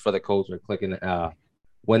defense for the Colts are clicking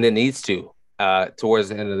when it needs to towards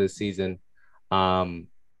the end of this season. And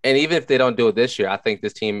even if they don't do it this year, I think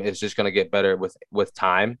this team is just going to get better with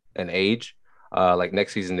time and age. Like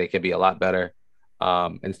next season, they can be a lot better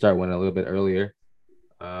and start winning a little bit earlier.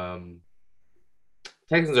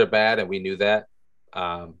 Texans are bad, and we knew that.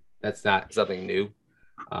 That's not something new.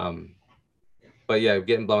 But yeah,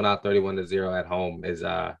 getting blown out 31-0 at home is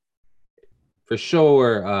for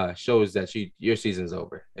sure shows that your season's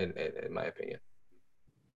over, in my opinion.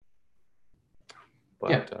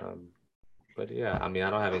 But yeah, I mean, I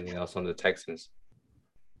don't have anything else on the Texans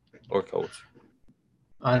or Colts.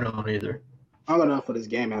 I don't either. I don't know for this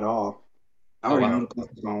game at all. I already know the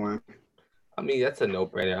Colts is going to win. I mean, that's a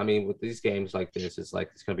no-brainer. I mean, with these games like this, it's going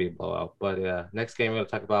to be a blowout. But next game we're going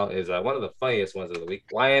to talk about is one of the funniest ones of the week: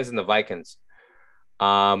 Lions and the Vikings.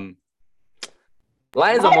 Lions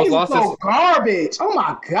almost lost this. Garbage! Oh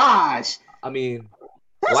my gosh! I mean,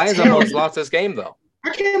 Lions almost lost this game though. I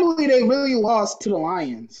can't believe they really lost to the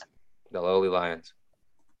Lions. The lowly Lions.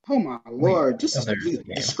 Oh my lord! Just a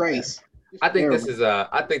disgrace. I think this is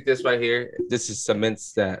I think this right here. This is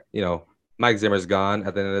cements that Mike Zimmer's gone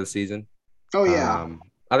at the end of the season. Oh yeah.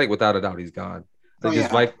 I think without a doubt he's gone. Oh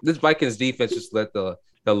Like yeah. this Vikings defense just let the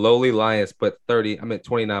lowly Lions put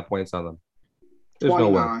 29 points on them. There's no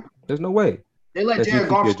way. 29. There's no way They let that you Jared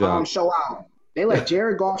keep your Goff job. show out. They let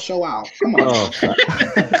Jared Goff show out. Come on Oh, now.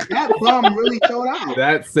 That bum really showed out.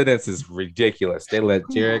 that sentence is ridiculous. They let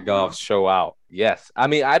Come Jared on, bro. Goff show out. Yes, I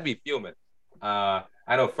mean I'd be fuming. I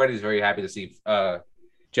know Freddie's very happy to see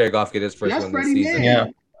Jared Goff get his first That's win this Freddie season.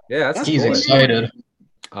 Man. Yeah, that's He's boy. excited.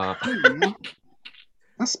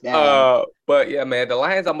 That's bad. But yeah, man, the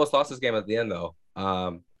Lions almost lost this game at the end though.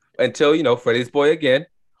 Until Freddie's boy again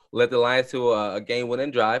led the Lions to a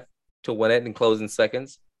game-winning drive to win it in closing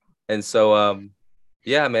seconds, and so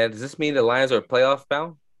yeah, man, does this mean the Lions are playoff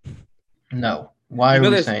bound? No. Why are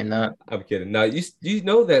we saying that? I'm kidding. No, you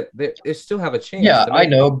know that they still have a chance. Yeah, I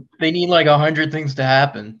know. They need like 100 things to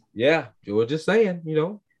happen. Yeah, we're just saying,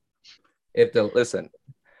 if listen,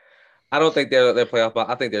 I don't think they're playoff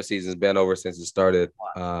bound. I think their season's been over since it started.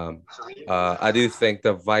 I do think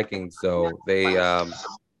the Vikings, though, they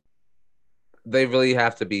really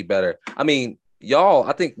have to be better. I mean,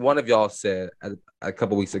 I think one of y'all said a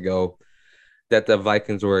couple weeks ago that the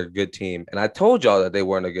Vikings were a good team, and I told y'all that they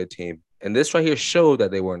weren't a good team, and this right here showed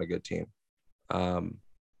that they weren't a good team.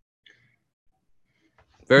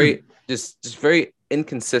 Very just very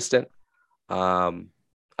inconsistent. I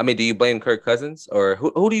mean, do you blame Kirk Cousins or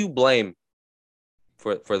who do you blame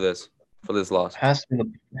for this loss? Has to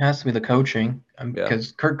be the coaching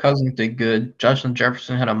because Kirk Cousins did good. Justin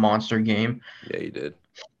Jefferson had a monster game. Yeah, he did,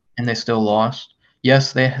 and they still lost.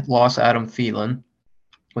 Yes, they lost Adam Thielen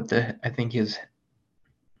with I think his.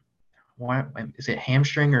 Why is it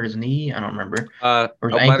hamstring or his knee? I don't remember. Or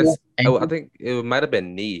his ankle? I think it might have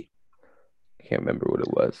been knee. I can't remember what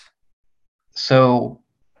it was. So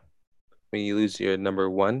when you lose your number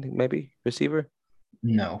one, maybe receiver?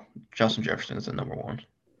 No, Justin Jefferson is the number one.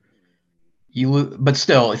 But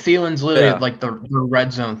still, Thielen's literally like the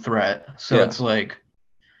red zone threat. So it's like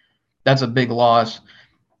that's a big loss.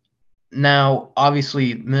 Now,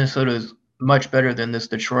 obviously, Minnesota is much better than this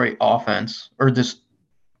Detroit offense or this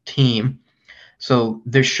team. So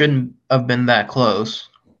this shouldn't have been that close.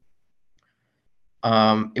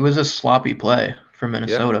 It was a sloppy play for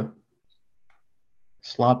Minnesota. Yeah.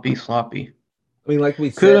 Sloppy. I mean, like we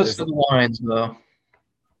said, kudos to the Lions, though.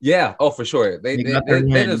 Yeah, oh for sure. They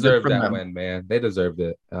deserved that win, man. They deserved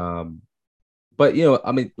it. But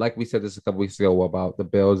I mean, like we said this a couple weeks ago about the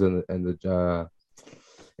Bills and the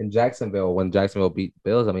in Jacksonville when Jacksonville beat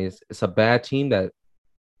Bills. I mean, it's a bad team that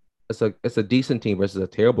it's a decent team versus a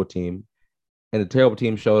terrible team, and the terrible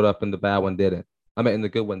team showed up and the bad one didn't. I mean, and the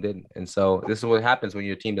good one didn't. And so this is what happens when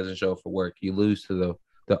your team doesn't show up for work. You lose to the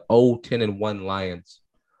 0-10-1 Lions,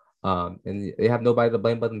 and they have nobody to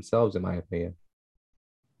blame but themselves, in my opinion.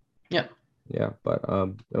 Yeah, but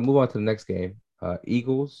I'll move on to the next game.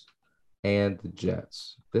 Eagles and the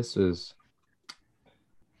Jets. This is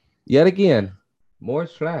yet again more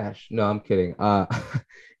trash. No, I'm kidding.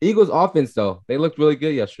 Eagles offense though, they looked really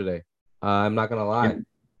good yesterday. I'm not gonna lie.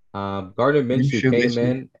 Gardner Minshew came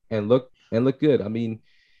in and looked good. I mean,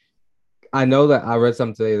 I know that I read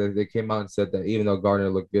something today that they came out and said that even though Gardner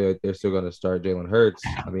looked good, they're still gonna start Jalen Hurts.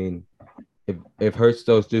 I mean, if Hurts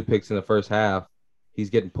those 2 picks in the first half, he's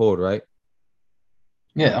getting pulled, right?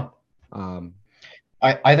 Yeah.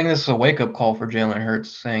 I think this is a wake-up call for Jalen Hurts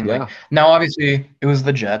saying now obviously it was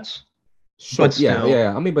the Jets. Sure. But still,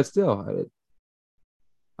 yeah. I mean, but still.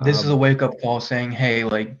 This is a wake-up call saying, hey,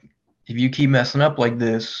 like, if you keep messing up like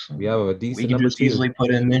this, we have a decent we can just easily put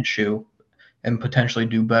in Minshew and potentially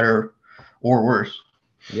do better or worse.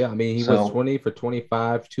 Yeah, I mean, he was 20 for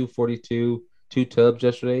 25, 242, 2 tubs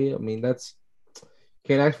yesterday. I mean,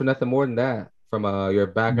 can't ask for nothing more than that from your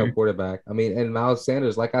backup quarterback. I mean, and Miles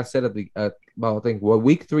Sanders, like I said week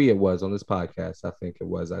 3 it was on this podcast.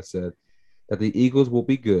 I said that the Eagles will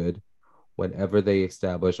be good whenever they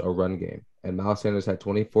establish a run game. And Miles Sanders had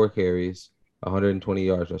 24 carries, 120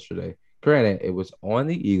 yards yesterday. Granted, it was on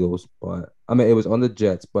the Eagles, but I mean, it was on the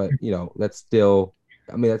Jets, but that's still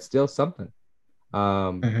something.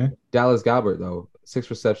 Dallas Goedert, though, 6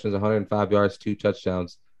 receptions, 105 yards, 2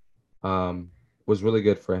 touchdowns. Was really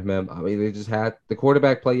good for him. I mean, they just had the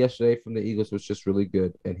quarterback play yesterday from the Eagles was just really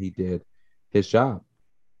good, and he did his job.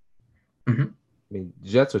 I mean,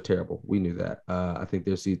 Jets are terrible. We knew that. I think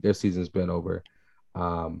their season's been over.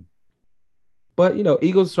 But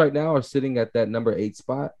Eagles right now are sitting at that number 8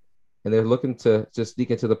 spot, and they're looking to just sneak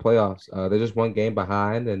into the playoffs. They're just 1 game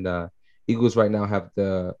behind, and Eagles right now have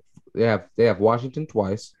they have Washington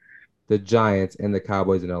twice, the Giants, and the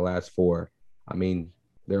Cowboys in their last 4. I mean,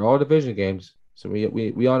 they're all division games. So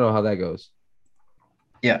we all know how that goes.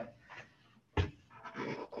 Yeah.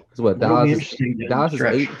 It's what It'll be Dallas is. interesting to Dallas is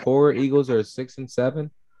stretch. 8-4. Eagles are 6-7. I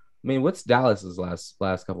mean, what's Dallas's last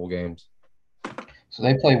couple games? So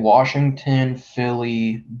they play Washington,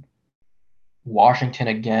 Philly, Washington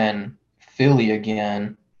again, Philly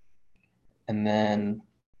again, and then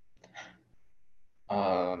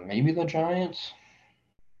maybe the Giants.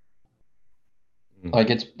 Like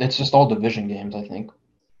it's just all division games, I think.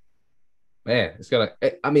 Man, it's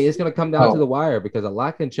gonna come down to the wire because a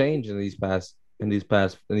lot can change in these last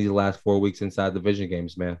 4 weeks inside division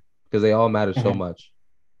games, man. Because they all matter so much.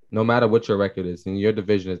 No matter what your record is, in your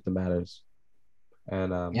division is the matters.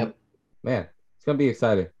 And man, it's gonna be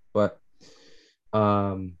exciting. But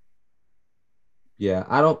yeah,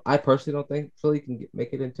 I personally don't think Philly can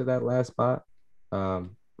make it into that last spot.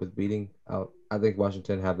 With beating out, I think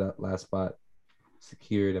Washington have that last spot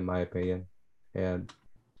secured in my opinion, and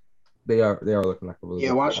they are looking like a really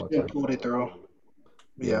good Washington pulled it through.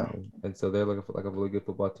 Yeah, and so they're looking for like a really good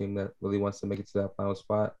football team that really wants to make it to that final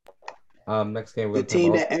spot. Next game we're the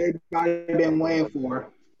team that everybody been waiting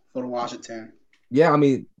for the Washington. Yeah, I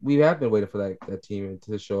mean we have been waiting for that team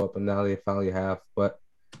to show up, and now they finally have. But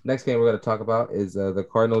next game we're going to talk about is the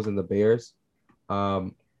Cardinals and the Bears.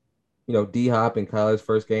 D Hop and Kyler's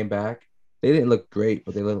first game back. They didn't look great,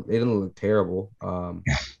 but they didn't look terrible.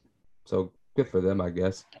 So good for them, I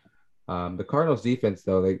guess. The Cardinals defense,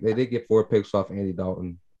 though, they did get 4 picks off Andy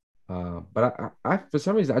Dalton. But I for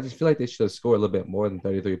some reason, I just feel like they should have scored a little bit more than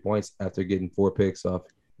 33 points after getting 4 picks off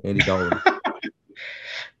Andy Dalton.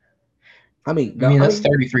 That's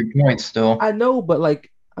 33 points still. I know, but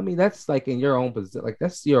that's like in your own position. Like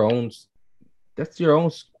that's your own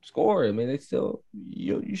score. I mean, they still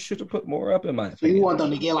you should have put more up in my opinion. So you want them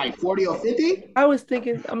to get like 40 or 50? I was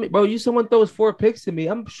thinking, bro, someone throws 4 picks to me.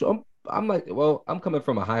 I'm like, well, I'm coming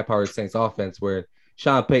from a high-powered Saints offense where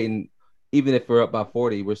Sean Payton, even if we're up by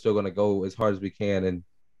 40, we're still going to go as hard as we can and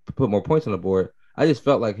put more points on the board. I just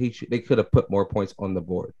felt like they could have put more points on the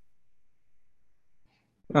board.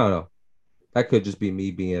 I don't know. That could just be me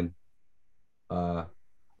being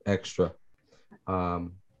extra.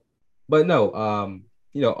 But no,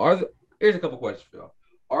 here's a couple questions for y'all.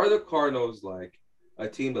 Are the Cardinals like a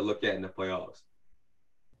team to look at in the playoffs?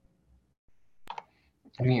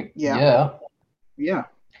 I mean, yeah.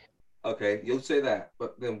 Okay, you'll say that,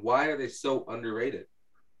 but then why are they so underrated?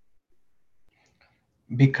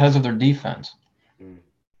 Because of their defense.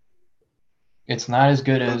 It's not as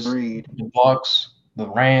good as the Bucs, the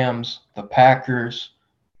Rams, the Packers.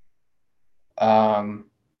 Who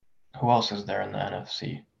else is there in the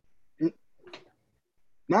NFC?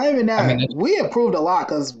 Not even that. We improved a lot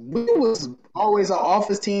because we was always an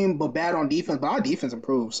offense team, but bad on defense. But our defense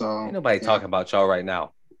improved. So ain't nobody talking about y'all right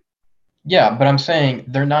now. Yeah, but I'm saying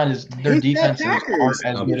they're not as their defenses aren't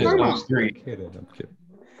as good as those 3. I'm kidding.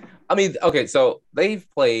 I mean, okay, so they have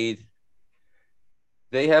played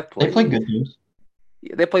good teams.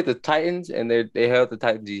 They played the Titans, and they held the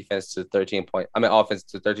Titans defense to 13 points. Offense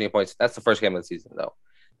to 13 points. That's the first game of the season, though.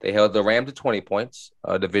 They held the Rams to 20 points.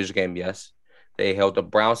 Division game, yes. They held the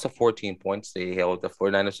Browns to 14 points. They held the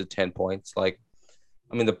 49ers to 10 points.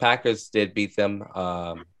 The Packers did beat them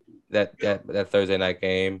that Thursday night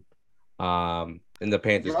game. And the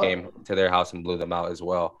Panthers came to their house and blew them out as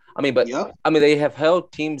well. They have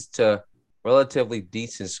held teams to relatively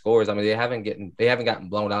decent scores. They haven't gotten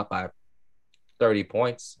blown out by 30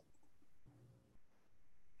 points.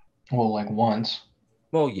 Well, like once.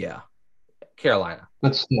 Well, yeah. Carolina.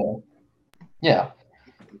 But still. Yeah.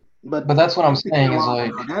 But that's what I'm saying is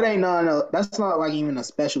like that's not like even a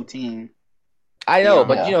special team. I know,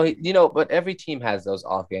 but but every team has those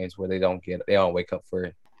off games where they don't wake up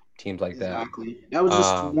for teams like that. Exactly. That was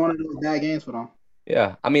just one of those bad games for them.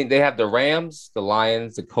 Yeah. They have the Rams, the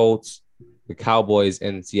Lions, the Colts, the Cowboys,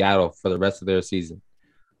 and Seattle for the rest of their season.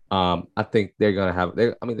 I think they're gonna have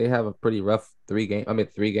they have a pretty rough 3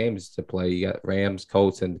 games to play. You got Rams,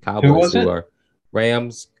 Colts, and Cowboys who are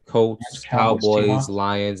Rams, Colts, Cowboys,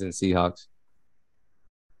 Lions, and Seahawks.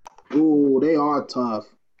 Ooh, they are tough.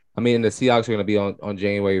 The Seahawks are going to be on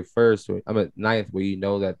January 1st, 9th, where you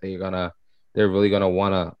know that they're really going to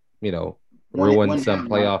want to, ruin some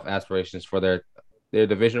playoff aspirations for their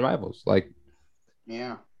division rivals.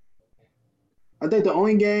 Yeah. I think the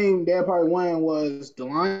only game they probably won was the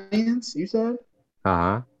Lions, you said?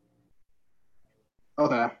 Uh-huh.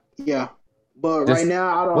 Okay. Yeah. But right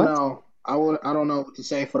now, I don't know. I don't know what to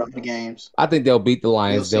say for the other games. I think they'll beat the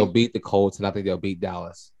Lions, they'll beat the Colts, and I think they'll beat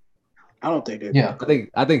Dallas. I don't think they do. Yeah.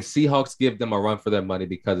 I think Seahawks give them a run for their money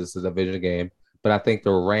because it's a division game. But I think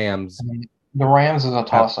the Rams is a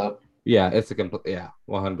toss up. Yeah, it's a complete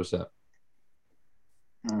 100%.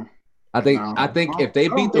 I think if they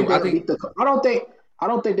beat them, I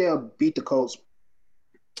don't think they'll beat the Colts.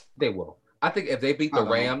 They will. I think if they beat the I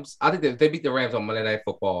don't. Rams, I think that if they beat the Rams on Monday Night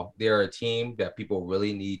Football, they're a team that people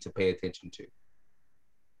really need to pay attention to.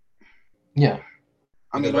 Yeah.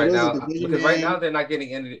 I mean, Because that right is a now, division because right game. now they're not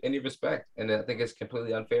getting any respect, and I think it's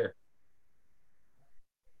completely unfair.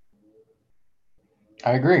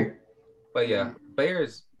 I agree. But yeah,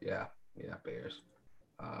 Bears, Bears.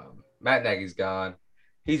 Matt Nagy's gone.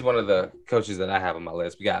 He's one of the coaches that I have on my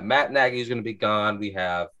list. We got Matt Nagy who's going to be gone. We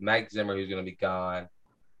have Mike Zimmer who's going to be gone.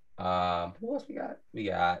 Who else we got?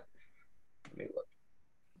 Let me look.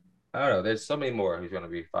 I don't know. There's so many more who's going to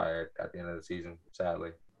be fired at the end of the season,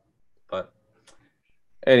 sadly. But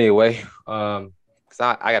anyway, because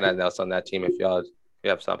I got nothing else on that team. If you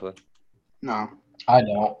have something. No. I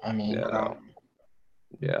don't. I mean,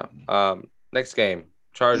 Yeah. Next game,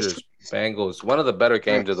 Chargers, Bengals. One of the better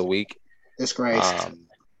games of the week. Disgrace.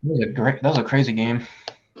 that was a crazy game.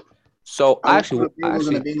 So I actually, went for the Bengals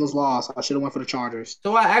and the Bengals lost. I should have went for the Chargers.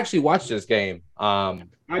 So I actually watched this game. I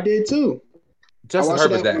did too. Justin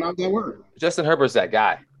Herbert's when I was at work. Justin Herbert's that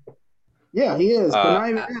guy. Yeah, he is. But not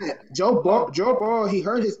even that. Joe Burrow, he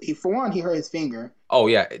hurt his finger. Oh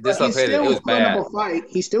yeah, dislocated. It was bad.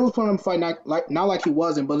 He still was putting up a fight, not like he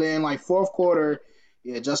wasn't. But then like fourth quarter,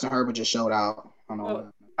 yeah, Justin Herbert just showed out. I don't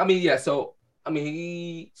know.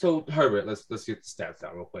 So Herbert, let's get the stats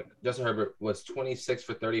down real quick. Justin Herbert was 26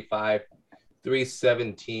 for 35,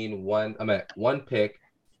 317, one pick,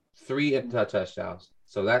 3 touchdowns.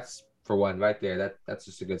 So that's for one right there. That's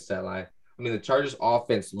just a good stat line. I mean, the Chargers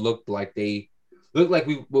offense looked like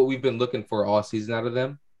what we've been looking for all season out of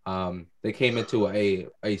them. They came into a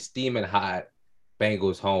steaming hot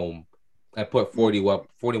Bengals home and put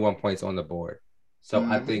 41 points on the board. So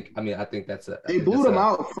I think that's they blew them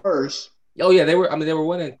out first. Oh yeah, they were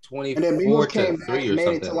winning 24-3 or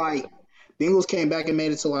something. Bengals came back and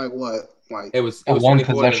made it to what? Like it was a one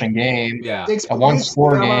possession game. Yeah, a one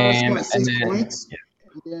score game, and then points. Yeah.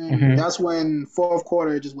 That's when fourth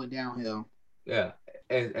quarter just went downhill. Yeah,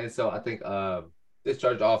 and so I think this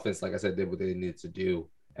Chargers offense, like I said, did what they needed to do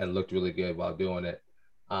and looked really good while doing it.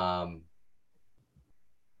 But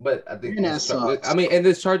I think and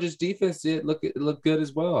this Chargers defense did look good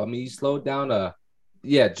as well. I mean, he slowed down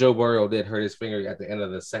Joe Burrow did hurt his finger at the end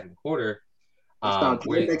of the second quarter.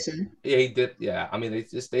 He did. Yeah, I mean,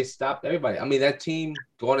 they stopped everybody. I mean, that team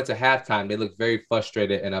going into halftime, they looked very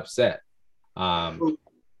frustrated and upset. Everyone.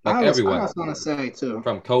 I was gonna say too.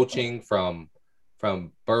 From coaching, from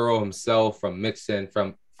Burrow himself, from Mixon,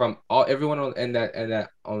 from everyone on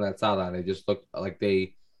that sideline, they just looked like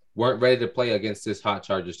they weren't ready to play against this hot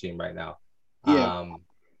Chargers team right now.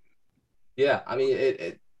 Yeah. I mean,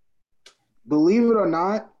 it believe it or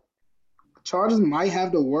not, Chargers might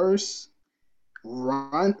have the worst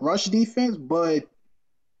rush defense, but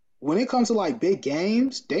when it comes to big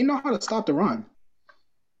games, they know how to stop the run.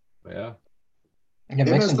 Yeah. They've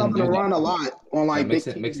been stopping the run a lot on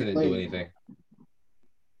Mixon didn't do anything.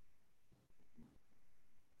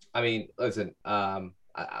 I mean, listen, like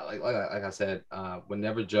I said,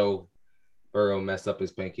 whenever Joe Burrow messed up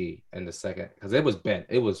his pinky in the second, because it was bent,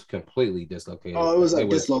 it was completely dislocated. Oh, it was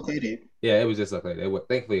dislocated. Yeah, it was dislocated.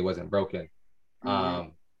 Thankfully, it wasn't broken. Mm-hmm.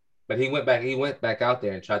 But he went back out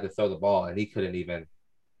there and tried to throw the ball, and he couldn't even.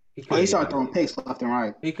 He started throwing picks left and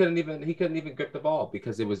right. He couldn't even grip the ball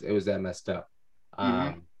because it was that messed up.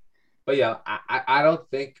 But yeah, I don't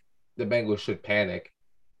think the Bengals should panic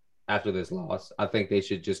after this loss. I think they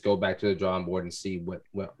should just go back to the drawing board and see what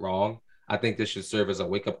went wrong. I think this should serve as a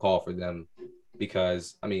wake-up call for them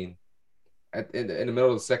because, I mean, in the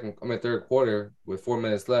middle of the third quarter with 4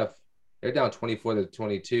 minutes left, they're down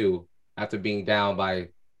 24-22 after being down by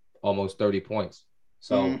almost 30 points.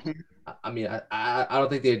 So, I mean, I don't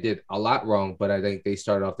think they did a lot wrong, but I think they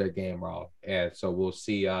started off their game wrong. And so we'll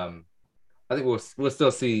see. I think we'll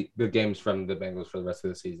still see good games from the Bengals for the rest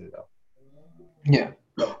of the season, though. Yeah.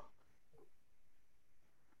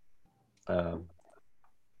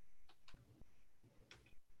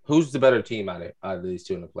 Who's the better team out of these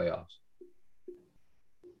two in the playoffs?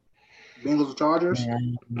 Bengals or Chargers?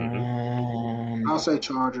 I'll say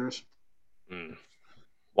Chargers.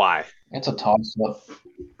 Why? It's a toss-up.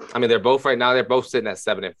 I mean, they're both sitting at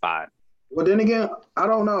 7-5. Well, then again, I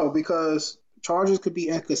don't know because Chargers could be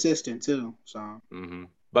inconsistent too. So.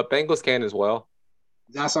 But Bengals can as well.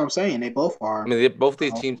 That's what I'm saying. They both are. I mean, both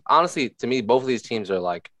these teams. Honestly, to me, both of these teams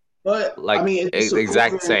are it's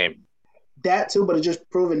exact same. That too, but it's just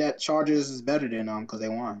proving that Chargers is better than them because they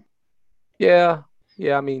won. Yeah.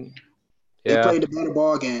 I mean, they played a better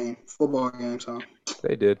football game. So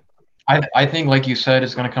they did. I think, like you said,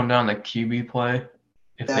 it's going to come down to QB play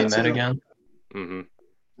if they met again.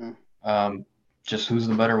 just who's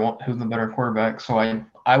the better quarterback. So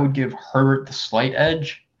I would give Herbert the slight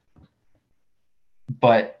edge,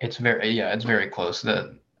 but it's very close.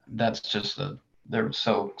 That's just they're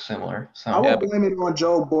so similar. I So would blame it on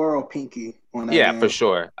Joe Burrow, Pinky, on that Yeah, game. for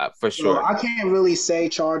So sure. I can't really say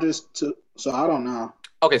Chargers so I don't know.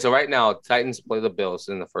 Okay, so right now, Titans play the Bills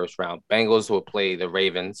in the first round. Bengals will play the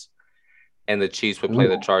Ravens, and the Chiefs would play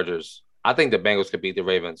the Chargers. I think the Bengals could beat the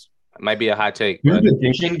Ravens. It might be a hot take, two but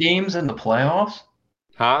division games in the playoffs.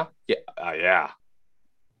 huh? Yeah,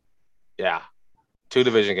 yeah. 2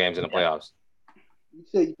 division games in the playoffs. You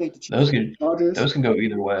said you think the Those Chargers? those can go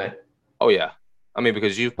either way. Oh yeah, I mean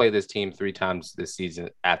because you've played this team 3 times this season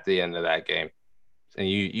at the end of that game, and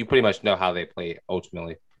you pretty much know how they play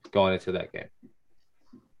ultimately going into that game.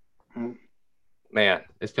 Man,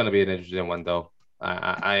 it's going to be an interesting one though.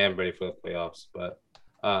 I am ready for the playoffs, but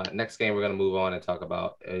next game we're going to move on and talk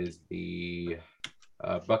about is the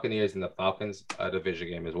Buccaneers and the Falcons division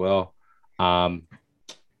game as well. I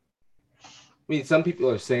mean, some people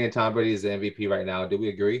are saying Tom Brady is the MVP right now. Do we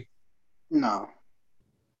agree? No.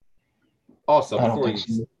 Also, I don't before think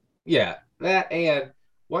so. yeah, that and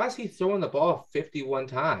why is he throwing the ball 51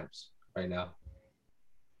 times right now?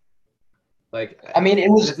 Like, I mean, it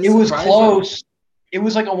was close. It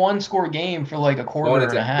was like a 1-score game for like a quarter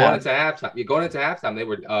and a half. Going into halftime. You're going into halftime. They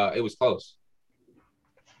were. It was close.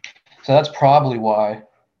 So that's probably why.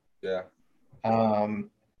 Yeah. I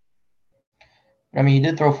mean, he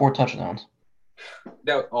did throw 4 touchdowns.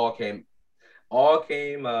 That all came.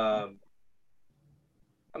 I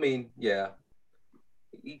mean, yeah.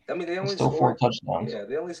 I mean, they only Still scored 4 touchdowns. Yeah,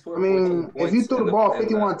 they only scored. I 14 mean, points if you threw the ball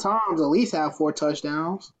 51 times, times, at least have 4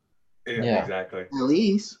 touchdowns. Yeah. Exactly. At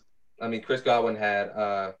least. I mean, Chris Godwin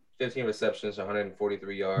had 15 receptions,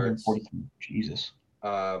 143 yards. 143. Jesus.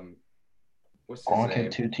 What's his Gronk name?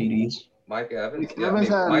 had 2 TDs. Mike Evans. Mike Evans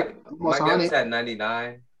Mike Evans 100. had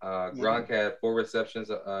 99. Gronk had 4 receptions,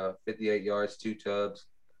 58 yards, 2 tubs.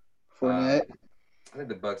 Fournette. I think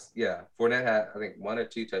the Bucks. Yeah, Fournette had 1 or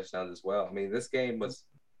 2 touchdowns as well. I mean, this game was.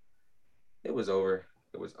 It was over.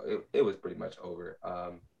 It was pretty much over.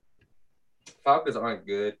 Falcons aren't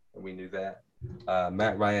good, and we knew that.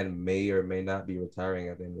 Matt Ryan may or may not be retiring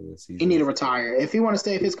at the end of the season. He needs to retire. If he want to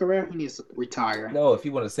save his career, he needs to retire. No, if he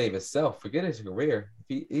want to save himself, forget his career.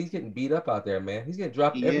 He's getting beat up out there, man. He's getting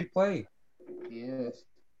dropped every play. Yes.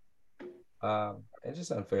 It's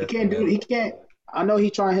just unfair. He can't do it. He can't. I know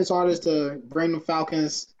he's trying his hardest to bring the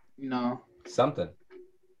Falcons, something.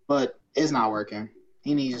 But it's not working.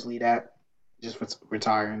 He needs to just leave that. Just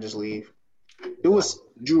retire and just leave. Do what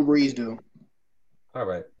Drew Brees do. All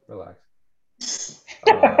right, relax.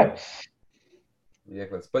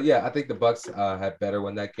 Ridiculous. But yeah, I think the Bucks had better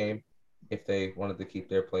win that game if they wanted to keep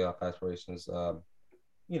their playoff aspirations. They're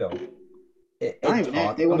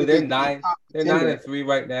 9-3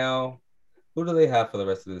 right now. Who do they have for the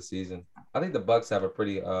rest of the season? I think the Bucks have a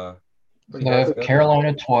pretty they have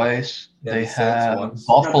Carolina twice. Yeah, they the Saints have once.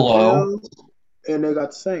 Buffalo. And they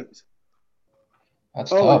got the Saints.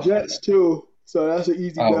 That's tough. Jets too. So that's an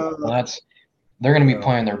easy well, they're going to be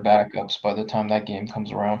playing their backups by the time that game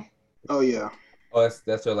comes around. Oh yeah. Oh,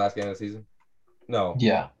 that's their last game of the season? No.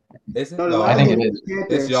 Yeah. Is it? No, I think it is.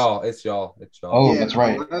 It's y'all. It's y'all. Oh, yeah, that's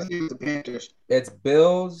right. Last game is the Panthers. It's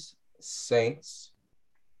Bills, Saints,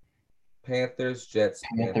 Panthers, Jets,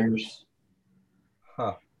 Panthers.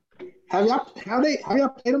 Huh. Have y'all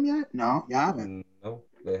played them yet? No, y'all haven't. No,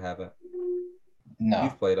 they haven't. No.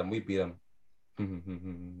 We've played them. We beat them.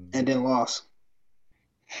 And then lost.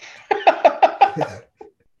 Why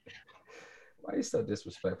are you so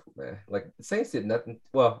disrespectful, man? Like the Saints did nothing.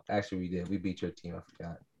 Well, actually, we did. We beat your team. I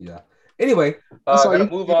forgot. Yeah. Anyway, gonna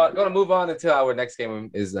move on until our next game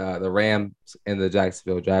is the Rams and the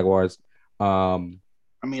Jacksonville Jaguars. I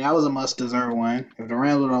mean, that was a must-deserve win. If the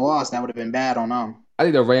Rams would have lost, that would have been bad on them. I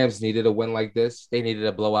think the Rams needed a win like this. They needed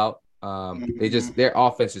a blowout. Their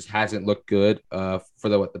offense just hasn't looked good for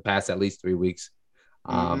the past at least 3 weeks.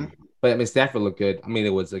 But I mean, Stafford looked good. I mean,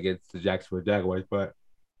 it was against the Jacksonville Jaguars, but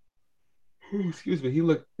excuse me, he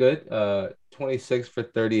looked good. 26 for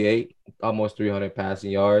 38, almost 300 passing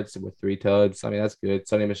yards with 3 tugs. I mean, that's good.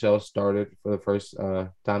 Sonny Michel started for the first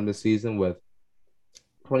time this season with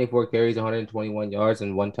 24 carries, 121 yards,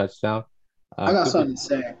 and 1 touchdown. I got something to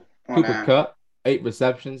say. Cooper Kupp, 8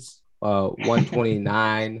 receptions,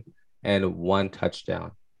 129, and 1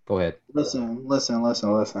 touchdown. Go ahead. Listen.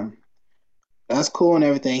 That's cool and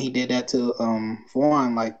everything. He did that to for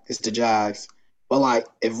one, like it's the Jags. But like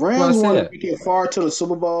if Rams wanted to get far to the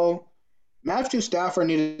Super Bowl, Matthew Stafford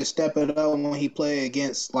needed to step it up when he played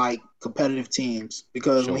against like competitive teams.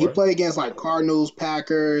 Because when he played against like Cardinals,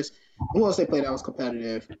 Packers, who else they played that was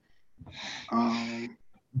competitive?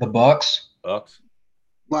 The Bucks. Bucks.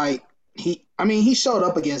 Like he showed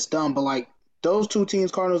up against them, but like those two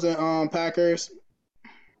teams, Cardinals and Packers,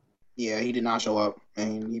 yeah, he did not show up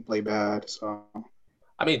and he played bad. So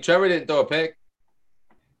I mean, Trevor didn't throw a pick.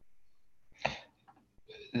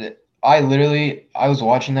 I was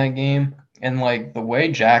watching that game, and like the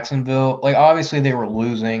way Jacksonville, like obviously they were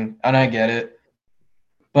losing, and I get it,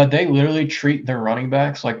 but they literally treat their running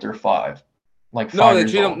backs like they're five No, they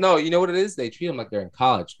years treat old. them. No, you know what it is? They treat them like they're in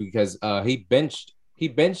college because he benched. He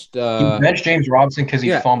benched James Robinson because he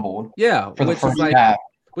yeah. fumbled Yeah, for the which is first like, half,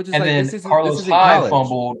 which is and like then this Carlos isn't Hyde college.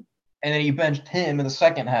 fumbled, and then he benched him in the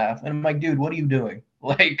second half, and I'm like, dude, what are you doing?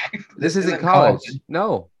 Like, This isn't college.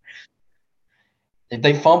 No. If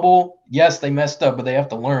they fumble, yes, they messed up, but they have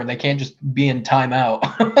to learn. They can't just be in timeout.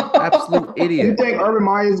 Absolute you idiot. think Urban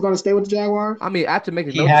Meyer is going to stay with the Jaguars? I mean, after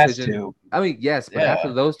making He no has decision. to. I mean, yes, but Yeah.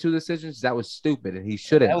 after those two decisions, that was stupid, and he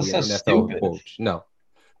shouldn't That was be so an NFL stupid. coach. No,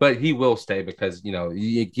 but he will stay because you know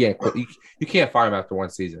you can't fire him after one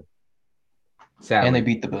season. Sadly. And they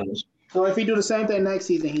beat the Bills. So if he do the same thing next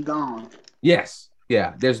season, he gone. Yes,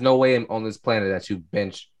 yeah. There's no way on this planet that you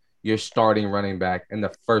bench your starting running back in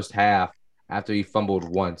the first half after he fumbled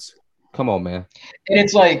once. Come on, man. And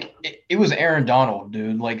it's like it was Aaron Donald,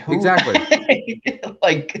 dude. Like who? Exactly.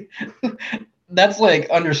 Like that's like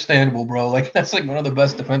understandable, bro. Like that's like one of the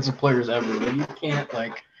best defensive players ever. Like, you can't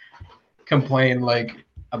like complain like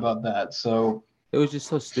about that. So it was just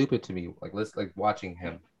so stupid to me. Like let's like watching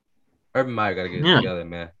him. Urban Meyer got to get it together,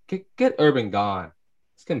 man. Get Urban gone.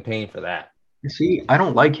 It's campaign for that. See, I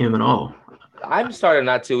don't like him at all. I'm starting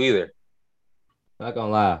not to either. Not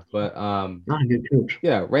gonna lie, but not a good coach.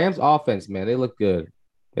 Yeah, Rams offense, man, they look good.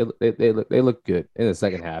 They look good in the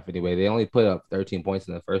second half. Anyway, they only put up 13 points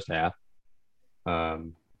in the first half. But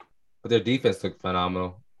their defense looked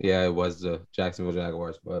phenomenal. Yeah, it was the Jacksonville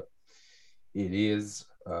Jaguars, but it is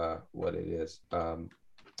what it is.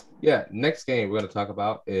 Yeah, next game we're gonna talk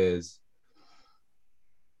about is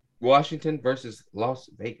Washington versus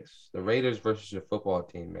Las Vegas. The Raiders versus your football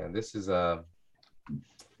team, man. This is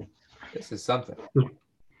something.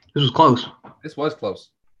 This was close. This was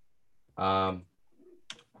close.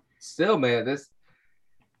 Still, man,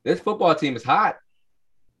 this football team is hot.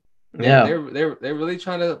 They're really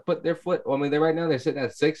trying to put their foot. I mean, right now they're sitting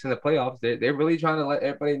at 6 in the playoffs. They're really trying to let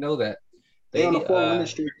everybody know that they're on a 4-winning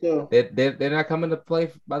streak too. They're not coming to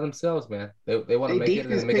play by themselves, man. They want to make it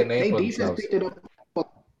and make a name for themselves.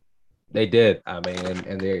 They did. I mean,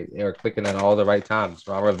 and they are clicking at all the right times.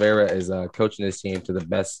 Ron Rivera is coaching this team to the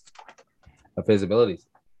best of his abilities.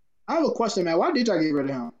 I have a question, man. Why did y'all get rid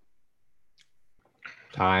of him?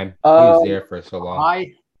 Time. He was there for so long.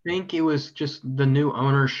 I think it was just the new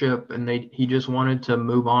ownership, and he just wanted to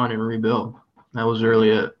move on and rebuild. That was really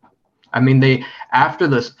it. I mean, after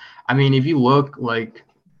this. I mean, if you look like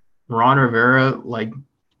Ron Rivera, like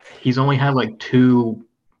he's only had like two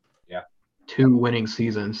winning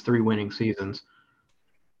seasons, 3 winning seasons.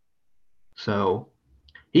 So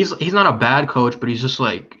he's not a bad coach, but he's just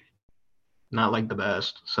like not like the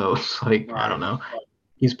best. So it's like I don't know.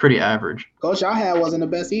 He's pretty average. Coach I had wasn't the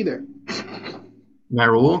best either. Matt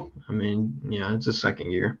Rule, I mean, yeah, it's his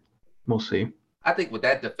second year. We'll see. I think with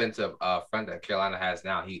that defensive front that Carolina has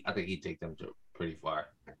now, I think he'd take them to pretty far.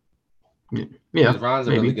 Yeah, Ron's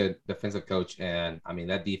a really good defensive coach, and I mean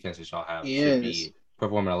that defense that y'all have should be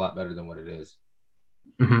performing a lot better than what it is.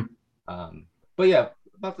 Mm-hmm. But yeah,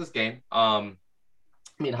 about this game. I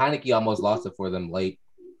mean, Heineke almost lost it for them late.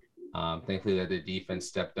 Thankfully that the defense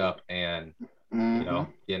stepped up and you know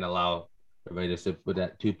didn't allow the Raiders to put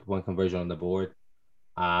that 2-point conversion on the board.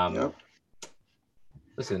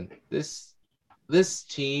 Listen, this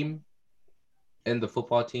team and the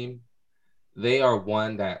football team, they are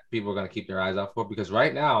one that people are going to keep their eyes out for because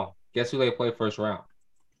right now, guess who they play first round?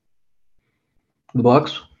 The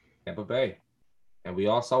Bucks. Tampa Bay. And we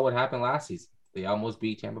all saw what happened last season. They almost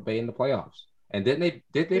beat Tampa Bay in the playoffs. And did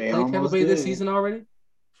they play Tampa Bay this season already?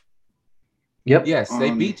 Yep. Yes,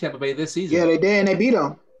 they beat Tampa Bay this season. Yeah, they did, and they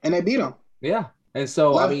beat them. Yeah. And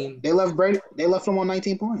so I mean they left them on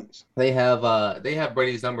 19 points. They have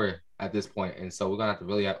Brady's number at this point, and so we're gonna have to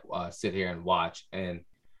really sit here and watch and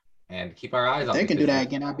keep our eyes on. They can do that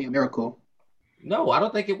again. That'd be a miracle. No, I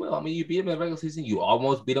don't think it will. I mean, you beat them in the regular season. You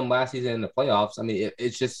almost beat them last season in the playoffs. I mean, it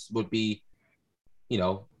just would be, you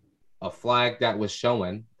know, a flag that was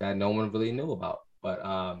showing that no one really knew about. But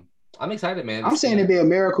I'm excited, man. I'm saying it'd be a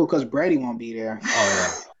miracle because Brady won't be there. Oh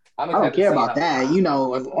yeah. I don't care about that. You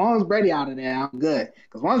know, as long as Brady out of there, I'm good.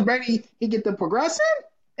 Because once Brady he get the progression,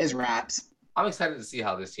 it's wraps. I'm excited to see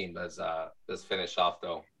how this team does finish off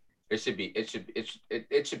though. It should be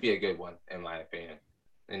a good one in my opinion.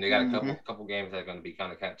 and they got a couple games that are going to be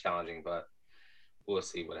kind of challenging, but we'll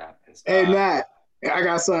see what happens. Hey Matt, I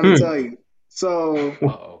got something to tell you.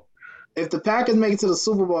 So, if the Packers make it to the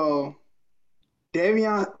Super Bowl,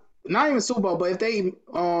 Davion, not even Super Bowl, but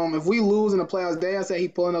if we lose in the playoffs, Davion said he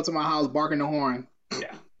pulling up to my house barking the horn.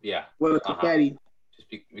 Yeah. With a confetti. Just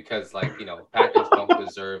because, Packers don't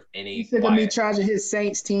deserve any. He said to me trashing his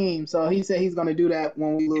Saints team, so he said he's going to do that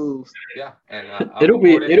when we lose. Yeah, and it'll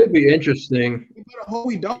be interesting. We better hope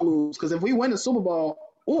we don't lose, because if we win the Super Bowl,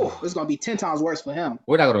 it's going to be 10 times worse for him.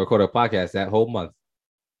 We're not going to record a podcast that whole month.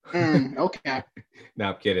 Okay. No,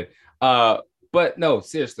 I'm kidding. But no,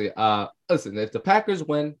 seriously. Listen, if the Packers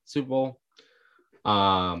win Super Bowl,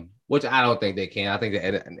 which I don't think they can. I think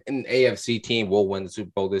an AFC team will win the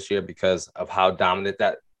Super Bowl this year because of how dominant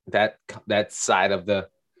that side of the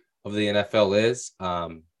NFL is.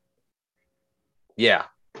 Yeah,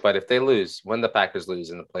 but if they lose, when the Packers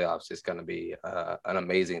lose in the playoffs, it's going to be an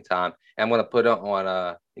amazing time. And I'm going to put it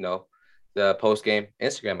on the post game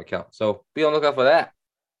Instagram account. So be on the lookout for that.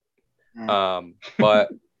 But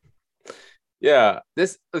yeah,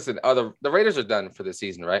 the Raiders are done for the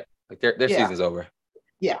season, right? Like their season's over.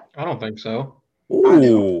 Yeah, I don't think so.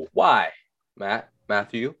 Ooh, why,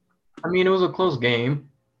 Matthew? I mean, it was a close game.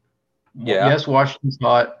 Yeah. Yes, Washington's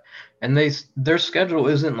hot, and their schedule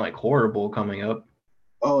isn't like horrible coming up.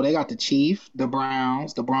 Oh, they got the Chiefs, the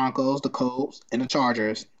Browns, the Broncos, the Colts, and the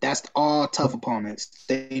Chargers. That's all tough opponents.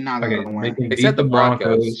 They're not going to win. Except the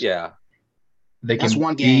Broncos. Yeah. That's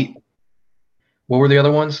one game. What were the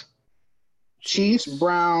other ones? Chiefs,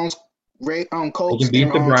 Browns, Colts. They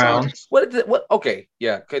can beat the Browns. Chargers. What? Okay.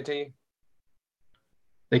 Yeah. Continue.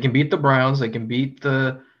 They can beat the Browns. They can beat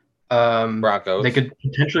the Broncos. They could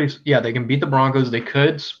potentially, they can beat the Broncos. They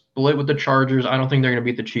could split with the Chargers. I don't think they're going to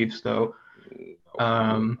beat the Chiefs though. You're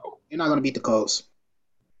not going to beat the Colts.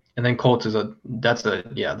 And then Colts they're not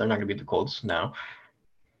going to beat the Colts now.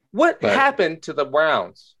 What happened to the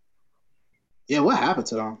Browns? Yeah, what happened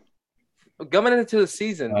to them? Coming into the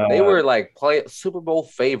season, they were like Super Bowl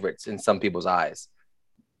favorites in some people's eyes.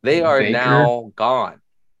 They are now gone.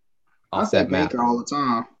 I say Baker all the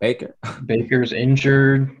time. Baker's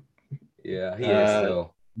injured. Yeah, he is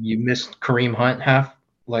still. You missed Kareem Hunt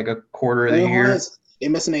like a quarter of the year. They're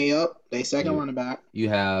missing They second running back. You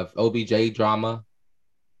have OBJ drama.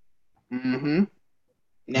 Mm-hmm.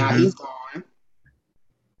 Now he's gone.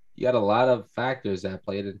 You got a lot of factors that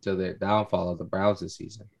played into the downfall of the Browns this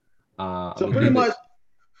season. Pretty much,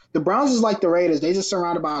 the Browns is like the Raiders. They just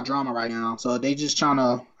surrounded by drama right now. So they just trying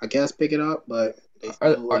to, I guess, pick it up. But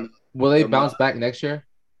will they bounce back next year?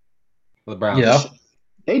 The Browns. Yeah.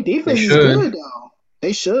 They defense is good though.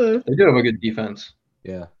 They should. They do have a good defense.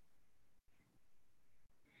 Yeah.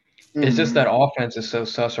 It's just that offense is so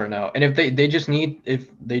sus right now. And if they just need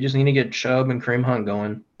to get Chubb and Kareem Hunt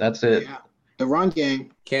going, that's it. Yeah. The run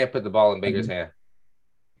game. Can't put the ball in Baker's hand.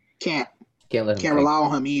 Can't let him Can't rely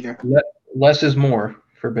on him either. Less is more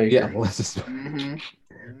for Baker. Yeah, less is more.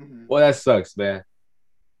 Well, that sucks, man.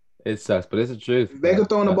 It sucks, but it's the truth. If Baker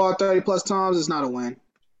throwing the ball 30+ times, it's not a win.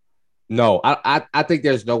 No, I think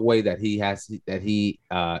there's no way that he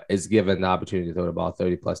is given the opportunity to throw the ball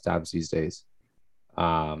 30+ times these days.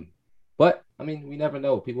 But I mean, we never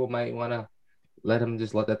know. People might want to let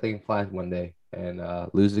that thing fly one day and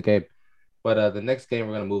lose the game. But the next game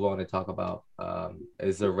we're going to move on and talk about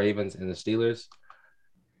is the Ravens and the Steelers.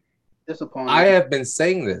 Disappointing. I have been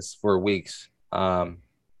saying this for weeks.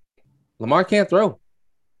 Lamar can't throw.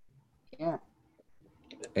 Yeah.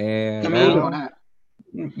 And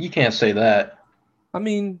you can't say that. I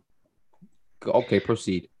mean, okay,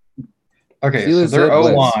 proceed. Okay, Steelers, so their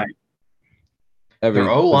O-line. Their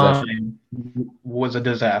O-line was a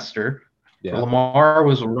disaster. Yeah. Lamar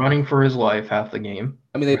was running for his life half the game.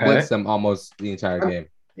 I mean, they blitzed them almost the entire game.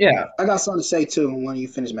 Yeah. I got something to say, too, when you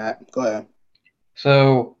finish, Matt. Go ahead.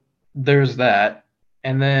 So there's that.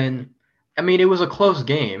 And then, I mean, it was a close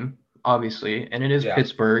game, obviously, and it is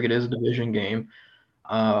Pittsburgh. It is a division game.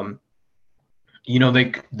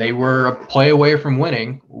 They were a play away from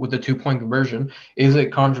winning with the 2-point conversion. Is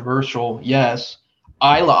it controversial? Yes.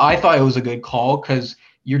 I thought it was a good call because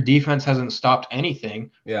your defense hasn't stopped anything.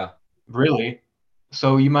 Yeah. Really.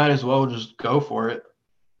 So you might as well just go for it.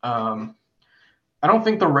 I don't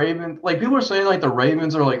think the Ravens – like people are saying like the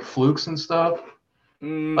Ravens are like flukes and stuff.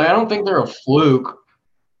 Like I don't think they're a fluke.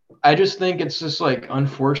 I just think it's just like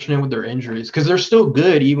unfortunate with their injuries because they're still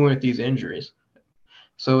good even with these injuries.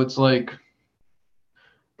 So it's like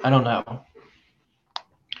I don't know.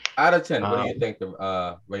 Out of 10, what do you think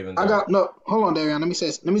the Ravens are? Hold on, Darian. Let me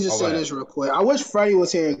just say this real quick. I wish Freddie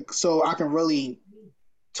was here so I can really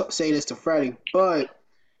say this to Freddie. But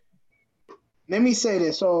let me say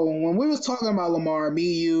this. So when we was talking about Lamar, me,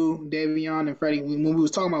 you, Davion, and Freddie, when we was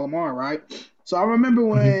talking about Lamar, right? So I remember Mhm.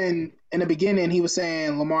 when in the beginning he was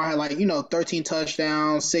saying Lamar had 13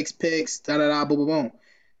 touchdowns, 6 picks, da da da, boom, boom, boom.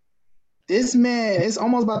 This man, it's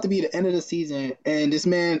almost about to be the end of the season, and this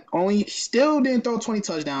man only still didn't throw 20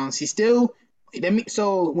 touchdowns.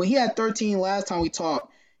 So when he had 13 last time we talked,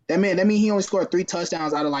 that mean he only scored 3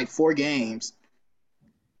 touchdowns out of 4 games.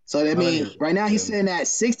 So that How many? mean right now he's Um, sitting at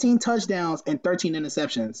 16 touchdowns and 13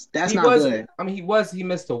 interceptions. That's he not was. good. I mean, he was. He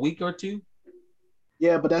missed a week or two.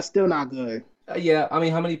 Yeah, but that's still not good. Yeah. I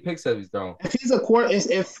mean, how many picks have he thrown? If he's a quarter,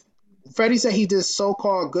 if Freddie said he's this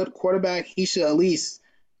so-called good quarterback, he should at least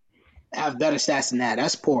have better stats than that.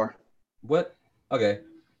 That's poor. What? Okay.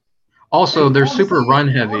 Also, And they're super run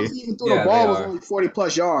the heavy. longest he even threw the Yeah, they ball was are. only 40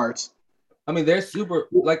 plus yards. I mean, they're super.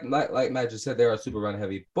 Like Matt just said, they are super run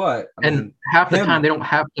heavy. But I And mean, half the time him. they don't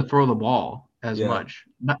have to throw the ball as Yeah. much.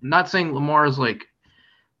 Not saying Lamar's like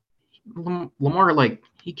Lamar like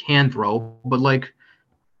he can throw, but like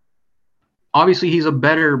obviously he's a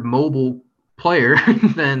better mobile player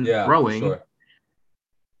than Yeah, for throwing. sure.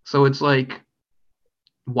 So it's like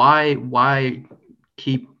why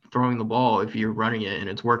keep throwing the ball if you're running it and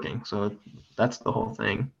it's working? So that's the whole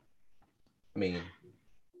thing. I mean,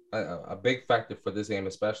 a big factor for this game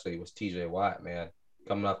especially was T.J. Watt, man,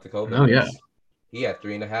 coming off the COVID Oh yeah. list. He had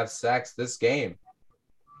 3.5 sacks this game.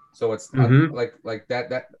 So it's Mhm. like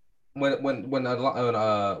that when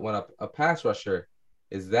a pass rusher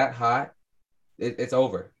is that hot, it's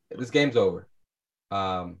over. This game's over.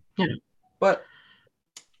 Yeah. But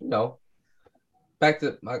you know, back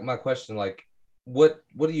to my question, like, what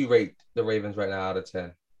do you rate the Ravens right now out of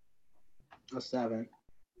 10? A 7.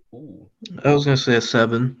 Ooh, I was gonna say a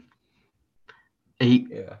 7, 8.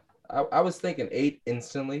 yeah. I was thinking 8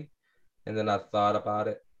 instantly, and then I thought about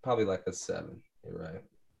it, probably like a 7. You're right.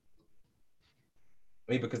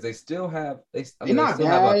 I mean, because they still have They're not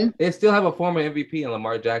bad. they still have a former MVP in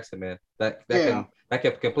Lamar Jackson, man. That Yeah.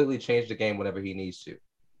 can completely change the game whenever he needs to.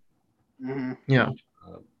 Mm-hmm. Yeah.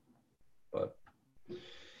 Um,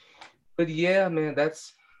 but yeah, man,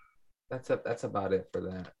 that's about it for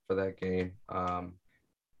that game.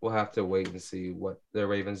 We'll have to wait and see what the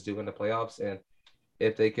Ravens do in the playoffs and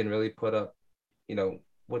if they can really put up,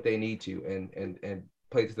 what they need to and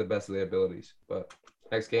play to the best of their abilities. But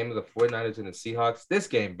next game of the 49ers and the Seahawks. This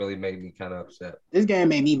game really made me kind of upset. This game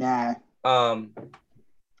made me mad.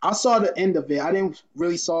 I saw the end of it. I didn't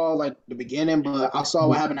really saw the beginning, but I saw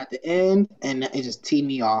what happened at the end, and it just teed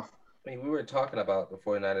me off. I mean, we were talking about the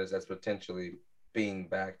 49ers as potentially being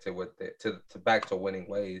back to what they to back to winning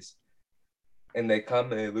ways. And they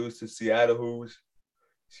come and they lose to Seattle, who's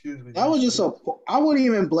That was just I wouldn't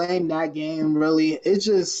even blame that game really. It was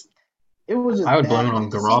just I would blame bad. it on I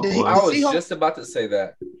Garoppolo. was just about to say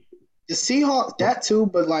that. The Seahawks, that too,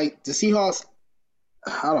 but the Seahawks,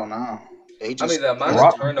 I don't know. They just the amount of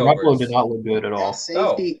Garoppolo did turnovers. not look good at all.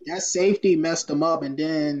 that safety messed them up, and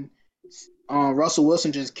then Russell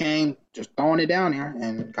Wilson just came just throwing it down there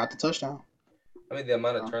and got the touchdown. I mean, the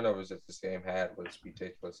amount of turnovers that this game had was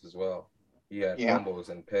ridiculous as well. He had fumbles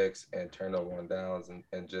and picks and turnover on downs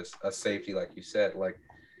and just a safety, like you said. Like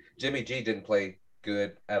Jimmy G didn't play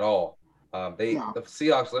good at all. The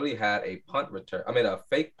Seahawks literally had a punt return. I mean, a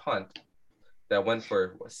fake punt that went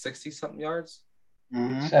for 60-something yards.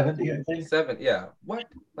 70, I think. 7, yeah. What?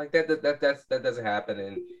 Like that doesn't happen.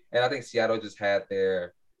 And I think Seattle just had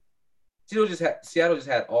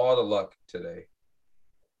all the luck today.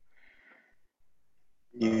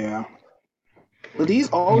 Yeah. But these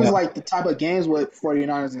always the type of games with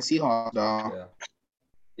 49ers and Seahawks, though.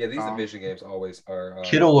 Yeah, these division games always are.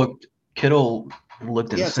 Kittle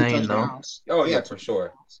looked insane though. Oh yeah, for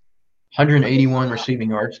sure. 181 receiving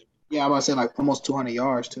yards. Yeah, I was about to say almost 200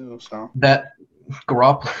 yards too. So that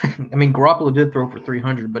Garoppolo did throw for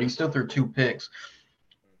 300, but he still threw 2 picks,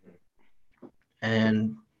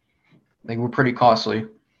 and they were pretty costly.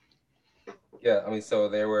 Yeah, I mean, so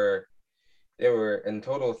there were in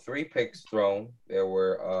total 3 picks thrown. There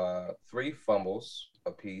were 3 fumbles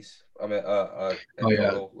apiece. I mean,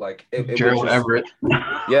 total, Gerald Everett.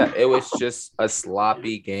 Yeah, it was just a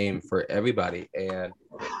sloppy game for everybody, and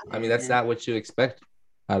I mean that's not what you expect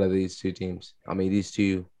out of these two teams. I mean, these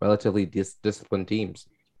two relatively disciplined teams.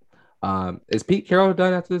 Is Pete Carroll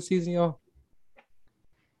done after the season, y'all?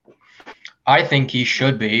 I think he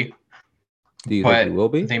should be. Do you think he will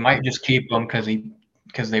be? They might just keep him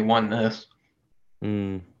because they won this.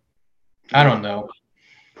 I don't know.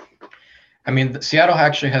 I mean, Seattle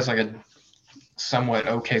actually has a somewhat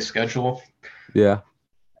okay schedule. Yeah.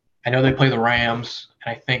 I know they play the Rams,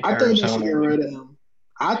 and I think they should get rid of him.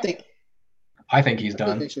 I think he's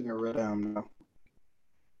done. They should get rid of him though.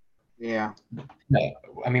 Yeah.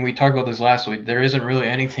 I mean, we talked about this last week. There isn't really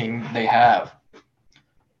anything they have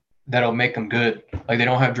that'll make them good. Like, they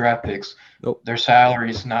don't have draft picks. Nope. Their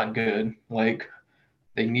salary's not good. Like,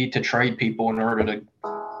 they need to trade people in order to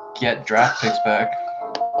get draft picks back.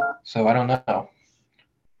 So I don't know.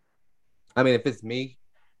 I mean, if it's me,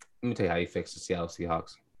 let me tell you how you fix the Seattle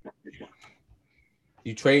Seahawks.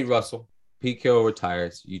 You trade Russell. Pete Carroll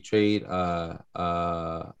retires. You trade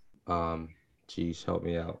geez, help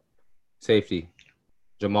me out. Safety.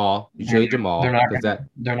 Jamal. You trade Jamal. They're not gonna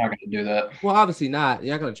do that. Well, obviously not.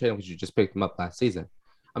 You're not gonna trade him because you just picked him up last season.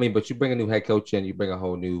 I mean, but you bring a new head coach in, you bring a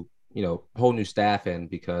whole new staff in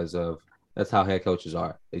because of that's how head coaches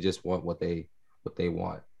are. They just want what they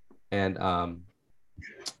want. And I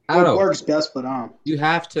don't know. What works best for them. You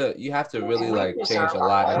have to really like change a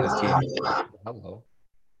lot in this team. Hello.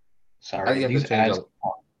 Sorry, you have these to change ads.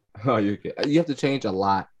 Oh, you have to change a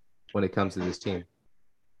lot when it comes to this team.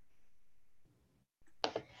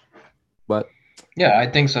 But Yeah, I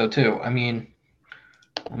think so too. I mean,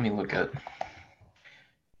 let me look at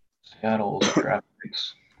Seattle's draft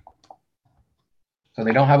picks. So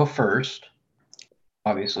they don't have a first,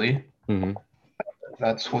 obviously. mm-hmm.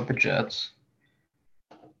 That's what the Jets.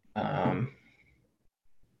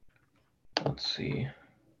 Let's see.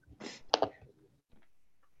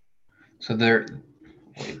 So they're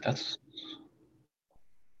that's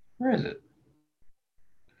where is it?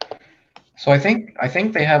 So I think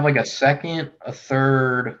they have like a second, a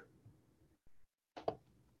third.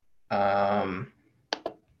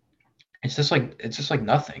 It's just like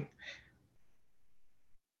nothing.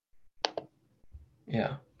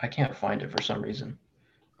 Yeah, I can't find it for some reason.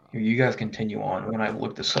 Here, you guys continue on when I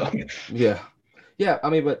look this up. Yeah. I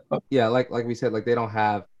mean, but yeah, like we said, like they don't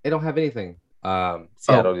have anything.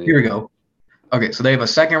 Seattle. Here we go. Okay, so they have a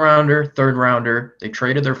second rounder, third rounder. They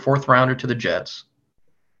traded their fourth rounder to the Jets,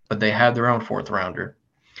 but they had their own fourth rounder.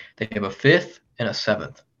 They have a fifth and a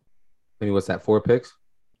seventh. I mean, what's that? 4 picks?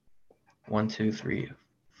 1, 2, 3,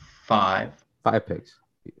 5. 5 picks.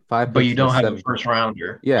 5 picks. But you don't have a first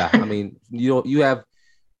rounder. Yeah, I mean, you have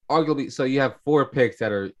arguably so you have 4 picks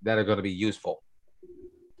that are going to be useful.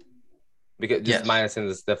 Because just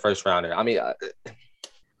minusing the first rounder. I mean,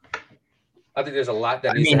 I think there's a lot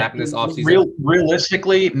that needs to happen this offseason.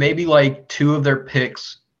 Realistically, maybe like 2 of their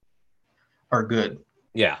picks are good.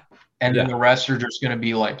 Yeah. And then the rest are just going to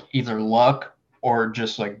be like either luck or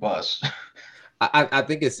just like bust. I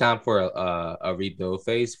think it's time for a rebuild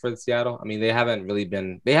phase for Seattle. I mean, they haven't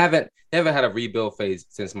had a rebuild phase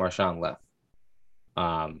since Marshawn left.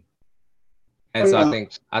 And so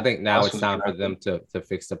I think now it's time for them to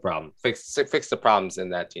fix the problem. Fix the problems in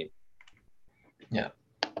that team. Yeah.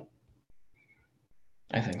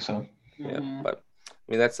 I think so. Yeah, but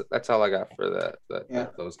I mean that's all I got for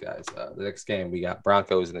those guys. The next game we got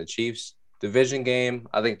Broncos and the Chiefs division game.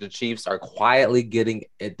 I think the Chiefs are quietly getting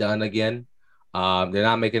it done again. They're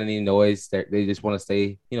not making any noise. They just want to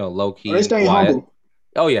stay, low key and quiet. Humble.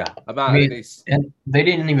 Oh yeah, and they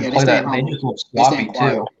didn't even play that. They just looked sloppy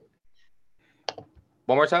too.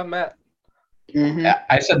 One more time, Matt. Mm-hmm.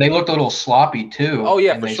 I said they looked a little sloppy too. Oh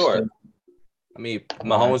yeah, for sure. I mean,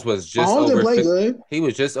 Mahomes was just over 50, he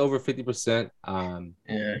was just over 50%.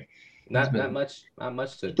 Yeah, not much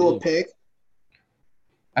to do. A pick.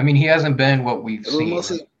 I mean, he hasn't been what we've seen,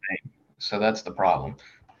 so that's the problem.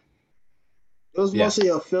 It was mostly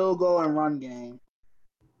a field goal and run game.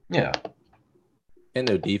 Yeah, and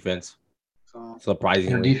their defense.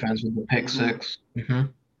 Surprisingly, their defense with the pick 6. Mm-hmm.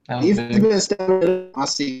 I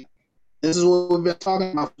see. This is what we've been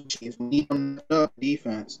talking about for the Chiefs. We need them to up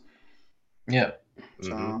defense. Yeah.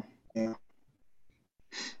 So, yeah.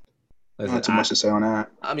 Not too much to say on that.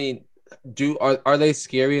 I mean, are they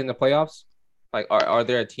scary in the playoffs? Like, are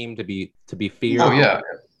they a team to be feared? Oh yeah.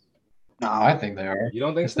 No, I think they are. You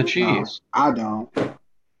don't think it's the Chiefs? No, I don't.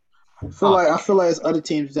 I feel like it's other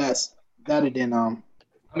teams that's better than I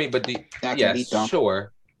mean, but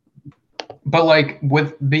sure. But like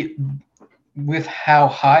with how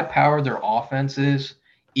high powered their offense is,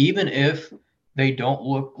 even if they don't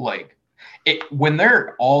look like it, when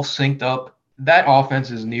they're all synced up, that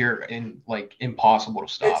offense is near impossible to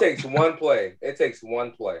stop. It takes one play.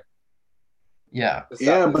 Yeah.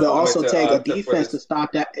 Yeah, but it also takes a defense to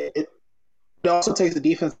stop that. It also takes a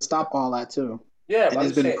defense to stop all that too. Yeah, and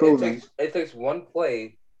it's been proven. It takes one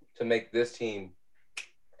play to make this team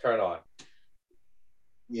turn on.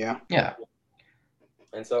 Yeah. Yeah.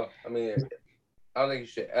 And so, I mean, I don't think you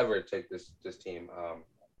should ever take this team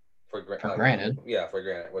for granted. Yeah, for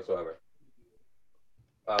granted whatsoever.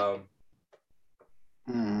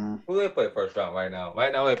 Who do they play first round right now?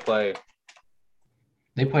 Right now they play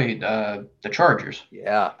They played the Chargers.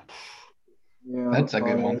 Yeah. Yeah, That's a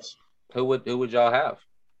good one. Chargers. Who would y'all have?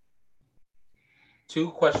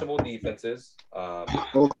 Two questionable defenses.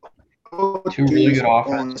 Two really good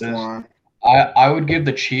On this offenses. one. I would give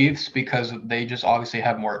the Chiefs because they just obviously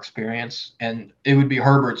have more experience, and it would be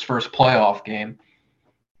Herbert's first playoff game,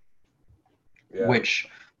 Yeah. which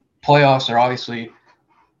playoffs are obviously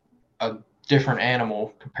a different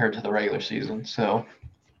animal compared to the regular season. So,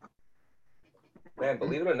 Man,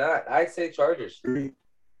 believe it or not, I'd say Chargers.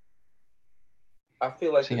 I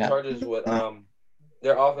feel like So, the yeah. Chargers would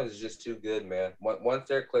their offense is just too good, man. Once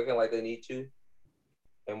they're clicking like they need to,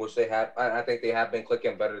 and which they have, I think they have been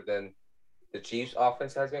clicking better than the Chiefs'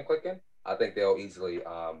 offense has been clicking. I think they'll easily,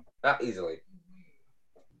 not easily,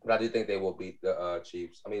 but I do think they will beat the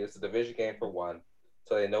Chiefs. I mean, it's a division game for one,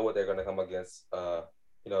 so they know what they're going to come against. They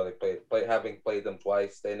having played them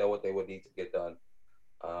twice, they know what they would need to get done.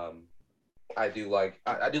 I do like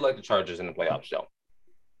the Chargers in the playoffs, though.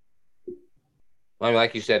 I mean,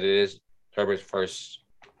 like you said, it is Herbert's first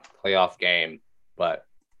playoff game, but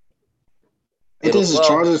This is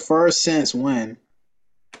Chargers first since when?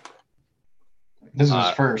 This is his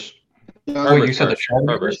first. Herbert you said first. the Chargers?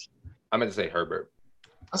 Herbert. I meant to say Herbert.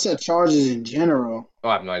 I said Chargers in general. Oh,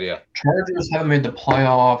 I have no idea. Chargers haven't made the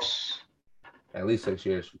playoffs. At least 6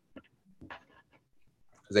 years. Because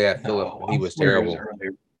they had Philip. No, He was terrible.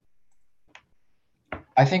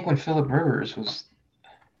 I think when Philip Rivers was.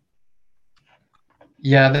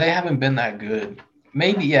 Yeah, they haven't been that good.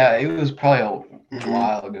 Maybe, yeah, it was probably a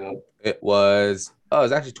while ago. It was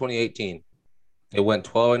actually 2018. It went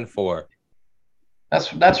 12-4.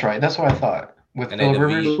 That's right. That's what I thought. With Philip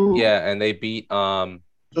Rivers? And they beat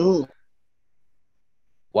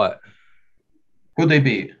what? Who'd they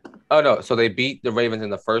beat? Oh no, so they beat the Ravens in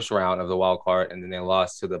the first round of the wild card, and then they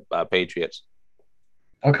lost to the Patriots.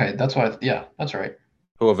 Okay, that's that's right.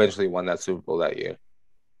 Who eventually won that Super Bowl that year.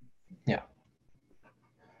 Yeah.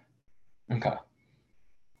 Okay.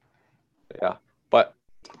 Yeah. But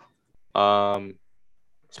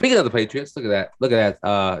speaking of the Patriots, look at that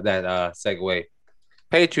segue.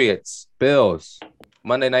 Patriots, Bills,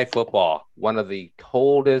 Monday Night Football, one of the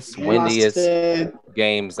coldest, windiest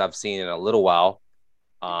games I've seen in a little while.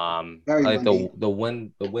 I think the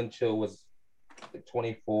wind chill was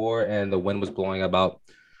 24, and the wind was blowing about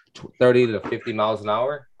 30 to 50 miles an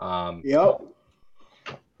hour. Yep.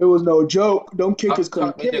 It was no joke. Them kickers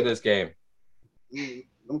couldn't kick. This game.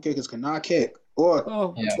 Them kickers could not kick. Or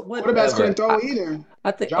quarterbacks couldn't throw either.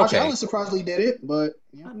 I think Josh Allen surprisingly did it, but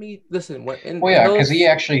I mean, listen. Because he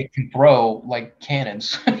actually can throw like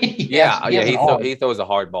cannons. He throws a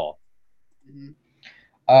hard ball.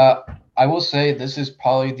 Mm-hmm. I will say this is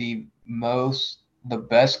probably the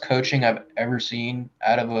best coaching I've ever seen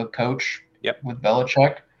out of a coach. Yep. With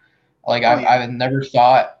Belichick. Like I've never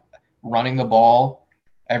thought running the ball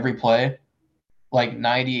every play, like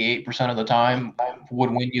 98% of the time, would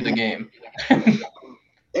win you the game.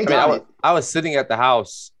 I was sitting at the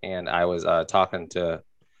house and I was talking to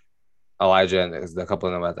Elijah and a couple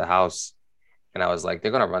of them at the house, and I was like,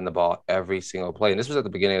 they're gonna run the ball every single play. And this was at the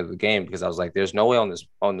beginning of the game because I was like, there's no way on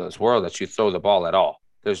this world that you throw the ball at all.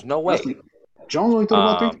 There's no way. Jones only threw the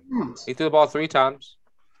ball 3 times. He threw the ball 3 times,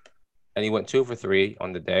 and he went 2 for 3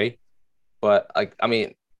 on the day. But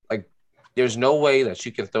there's no way that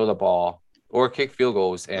you can throw the ball or kick field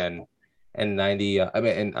goals and 90. In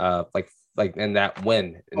that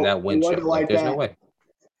wind chill. There's no way.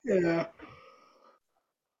 Yeah.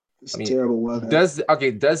 It's terrible weather.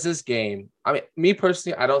 Does this game? I mean, me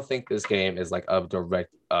personally, I don't think this game is like a direct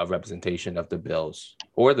representation of the Bills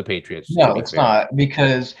or the Patriots. No, it's not,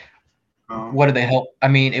 because what did they help? I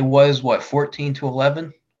mean, it was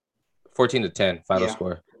 14-11, 14-10 final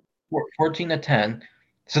score. 14-10.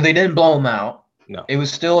 So they didn't blow them out. No, it was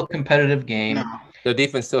still a competitive game. No. Their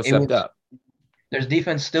defense still stepped up. Their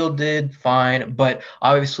defense still did fine, but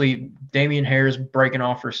obviously Damian Harris breaking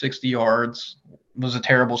off for 60 yards was a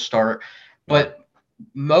terrible start. But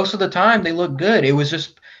most of the time they looked good. It was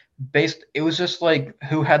just like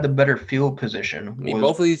who had the better field position. I mean,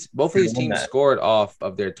 both of these teams scored off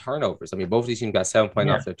of their turnovers. I mean, both of these teams got 7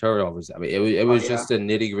 points off their turnovers. I mean, it was just the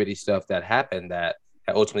nitty-gritty stuff that happened that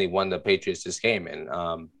ultimately won the Patriots this game,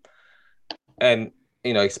 and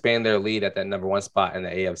expand their lead at that number 1 spot in the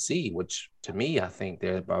AFC, which to me, I think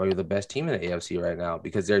they're probably the best team in the AFC right now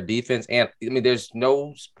because their defense there's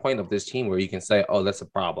no point of this team where you can say, oh, that's a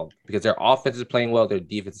problem, because their offense is playing well, their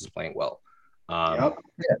defense is playing well.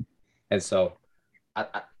 And so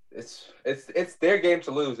it's their game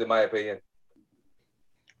to lose, in my opinion.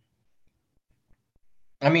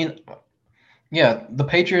 I mean, yeah, the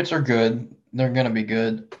Patriots are good. They're going to be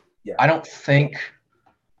good. Yeah. I don't think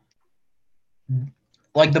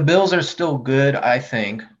like the Bills are still good, I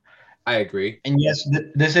think. I agree. And yes,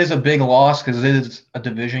 this is a big loss because it is a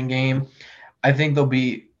division game. I think they'll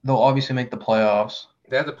obviously make the playoffs.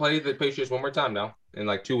 They have to play the Patriots one more time now in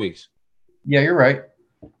like 2 weeks. Yeah, you're right.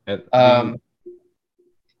 And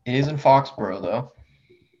It is in Foxborough though.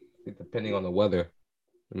 depending on the weather,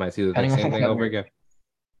 you might see the Depending same on the thing over weather.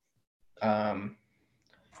 again.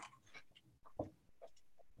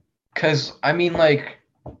 Because I mean, like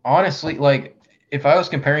honestly, like if I was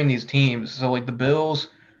comparing these teams, so like the Bills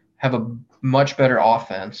have a much better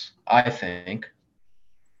offense, I think,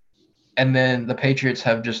 and then the Patriots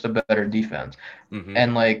have just a better defense. Mm-hmm.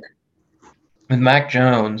 And like with Mac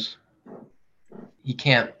Jones, he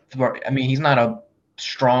can't. I mean, he's not a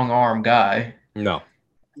strong arm guy, No,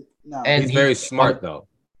 and he's very smart though.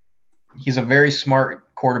 He's a very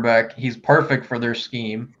smart quarterback. He's perfect for their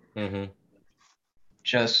scheme. Mm-hmm.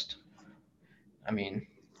 Just, I mean,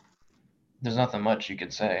 there's nothing much you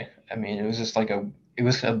could say. I mean, it was just like it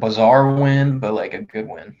was a bizarre win, but like a good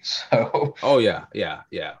win. So. Oh yeah,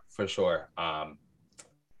 for sure.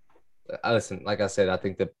 Listen, like I said, I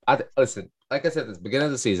think like I said, at the beginning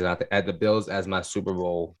of the season, I had the Bills as my Super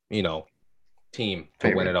Bowl, team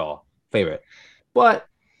to win it all, favorite. But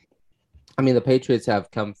I mean, the Patriots have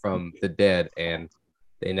come from the dead and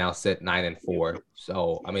they now sit 9-4.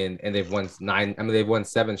 So I mean, and they've won 9. I mean, they've won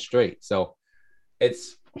 7 straight. So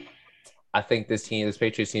I think this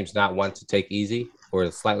Patriots team's not one to take easy or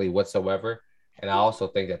slightly whatsoever. And I also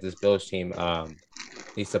think that this Bills team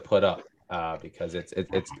needs to put up because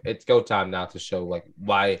it's go time now to show like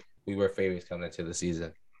why we were favorites coming into the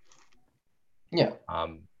season. Yeah.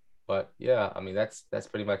 But yeah, I mean that's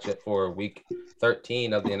pretty much it for week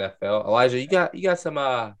 13 of the NFL. Elijah, you got some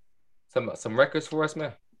records for us,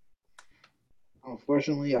 man?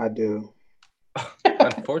 Unfortunately, I do.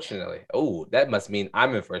 Unfortunately. Oh, that must mean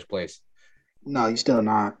I'm in first place. No, you're still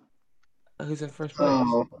not. Who's in first place?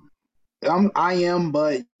 I am,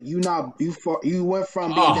 but you went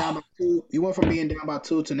from being down by 2. You went from being down by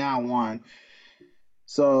 2 to now 1.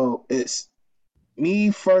 So it's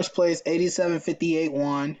me first place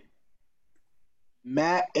 87-58-1.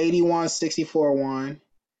 Matt 81-64-1.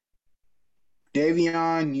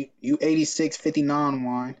 Davion, you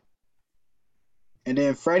 86-59-1. And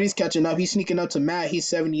then Freddie's catching up. He's sneaking up to Matt. He's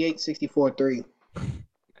 78-64-3.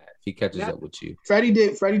 He catches up with you. Freddie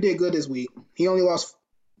did good this week. He only lost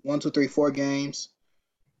 1, 2, 3, 4 games.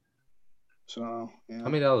 So yeah. How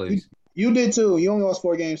many dollars? You did too. You only lost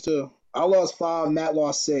 4 games too. I lost 5. Matt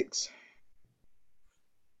lost 6.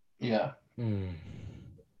 Yeah. Well,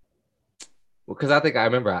 because I think I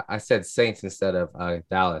remember I said Saints instead of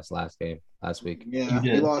Dallas last week. Yeah,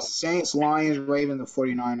 you lost Saints, Lions, Ravens, and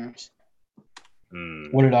 49ers.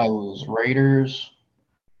 What did I lose? Raiders.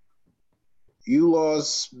 You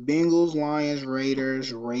lost Bengals, Lions,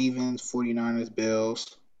 Raiders, Ravens, 49ers,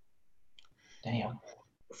 Bills. Damn.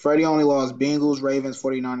 Freddie only lost Bengals, Ravens,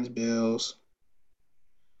 49ers, Bills.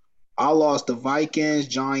 I lost the Vikings,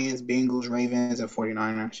 Giants, Bengals, Ravens, and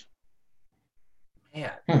 49ers.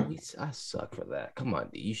 Man, I suck for that. Come on,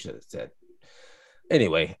 D. You should have said.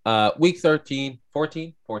 Anyway, week 14,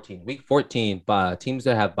 week 14, teams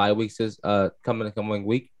that have bye weeks is coming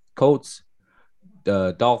week. Colts,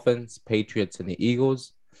 the Dolphins, Patriots, and the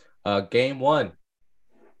Eagles. Game 1,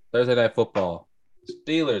 Thursday Night Football.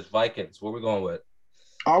 Steelers, Vikings. What are we going with?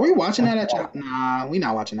 Are we watching that at y'all? Nah, we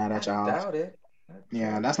not watching that at y'all. I doubt it.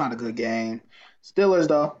 Yeah, that's not a good game. Steelers,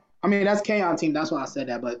 though. I mean, that's K-On team. That's why I said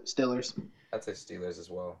that, but Steelers. I'd say Steelers as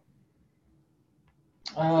well.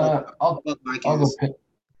 I'll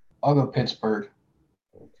go Pittsburgh.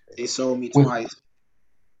 Okay. They sold me twice.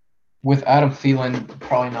 With Adam Thielen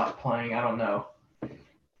probably not playing, I don't know.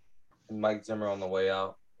 Mike Zimmer on the way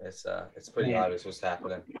out. It's pretty obvious what's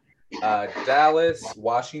happening. Dallas,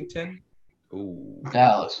 Washington. Ooh.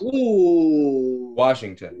 Dallas. Ooh.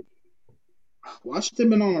 Washington. Washington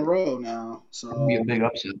been on the road now, so it'll be a big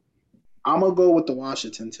upset. I'm gonna go with the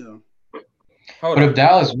Washington too. But if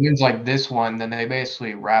Dallas wins like this one, then they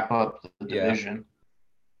basically wrap up the division.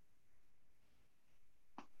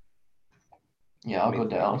 Yeah, I'll go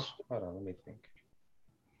Dallas. Hold on, let me think.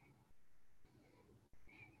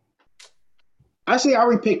 Actually, I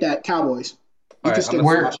already picked that Cowboys. I'm going to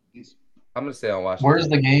stay on Washington. Where's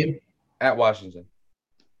the game? At Washington.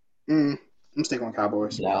 I'm sticking on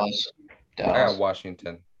Cowboys. Dallas. At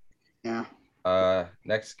Washington. Yeah.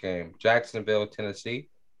 Next game, Jacksonville, Tennessee.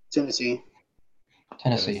 Tennessee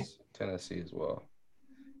as well.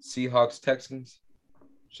 Seahawks, Texans.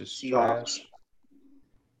 Just Seahawks.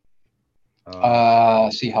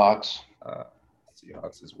 Seahawks.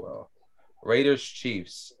 Seahawks as well. Raiders,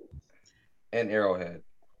 Chiefs, and Arrowhead.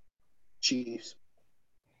 Chiefs.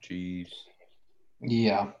 Chiefs.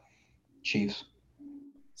 Yeah, Chiefs.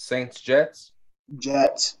 Saints, Jets.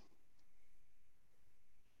 Jets.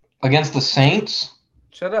 Against the Saints?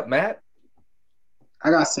 Shut up, Matt. I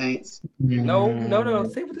got Saints. No.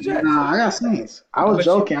 Stay with the Jets. Nah, I got Saints. I I was bet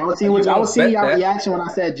you- joking. I was you won't seeing bet y'all that. reaction when I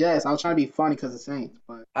said Jets. I was trying to be funny because of Saints,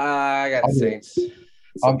 but I got I'll do it. Saints.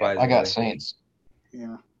 I Surprisingly. got Saints.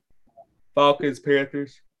 yeah. Falcons,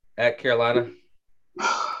 Panthers at Carolina.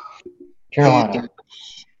 Carolina.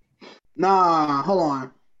 Nah, hold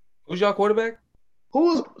on. Who's y'all quarterback?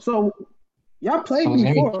 Y'all played So it's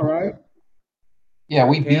gonna be- before, right? Yeah,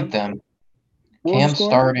 we Cam? beat them. What was the Cam score?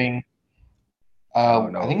 starting. Oh,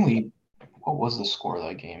 no. I think we. What was the score of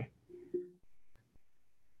that game?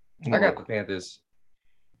 I got the Panthers.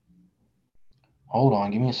 Hold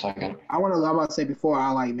on, give me a second. I'm about to say before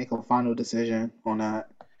I make a final decision on that.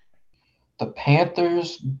 The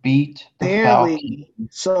Panthers beat the Falcons. Barely.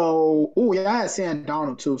 So, yeah, I had Sam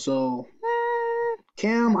Donald too. So,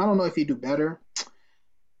 Cam, I don't know if he'd do better.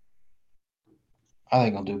 I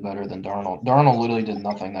think he'll do better than Darnold. Darnold literally did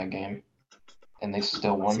nothing that game, and they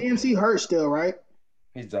still won. CMC hurt still, right?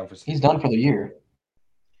 He's done for He's done for the year.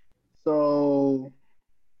 So,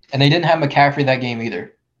 And they didn't have McCaffrey that game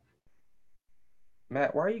either.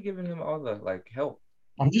 Matt, why are you giving him all the help?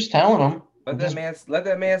 I'm just telling him. Let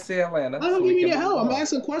that man see Atlanta. I don't so we give me can the move help. I'm on.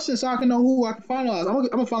 asking questions so I can know who I can finalize. I'm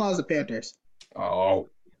gonna finalize the Panthers. Oh.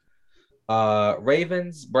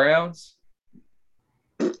 Ravens, Browns.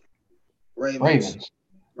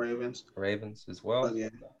 Ravens as well.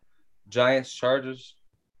 again. Giants, Chargers.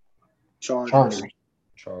 Chargers.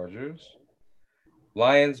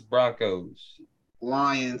 Lions, Broncos.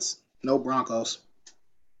 Lions. No Broncos.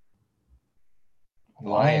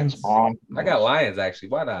 Lions, Broncos. I got Lions actually.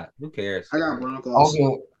 Why not? Who cares? I got Broncos.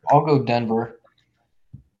 I'll go Denver.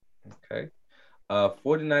 Okay.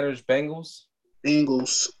 49ers, Bengals.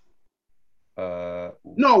 Bengals. Ooh,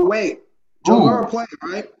 No, wait. Joe Ooh. Burrow playing,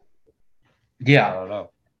 right? I Yeah, don't know.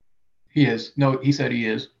 he is. No, he said he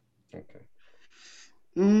is. Okay.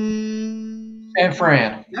 San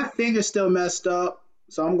Fran. That finger's still messed up,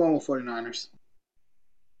 so I'm going with 49ers.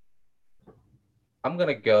 I'm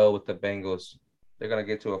gonna go with the Bengals. They're gonna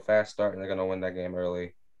get to a fast start and they're gonna win that game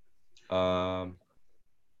early.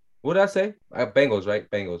 What did I say? Bengals, right?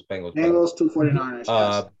 Bengals. Bengals to 49ers.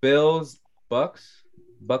 Yes. Bills,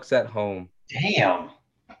 Bucks at home. Damn.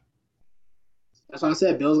 That's what I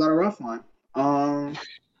said. Bills got a rough one. I'm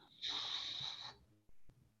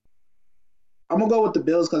gonna go with the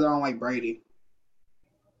Bills because I don't like Brady.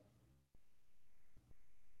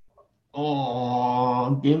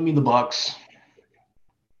 Oh, give me the Bucks.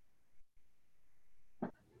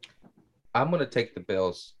 I'm gonna take the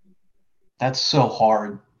Bills. That's so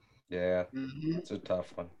hard. Yeah, Mm-hmm. it's a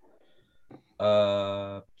tough one.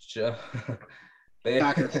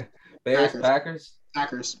 Packers.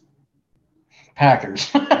 Packers.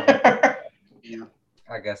 Packers. Yeah.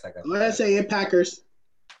 I guess I got. Let's say it Packers.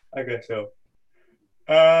 I guess so.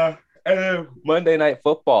 And then Monday Night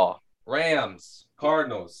Football. Rams,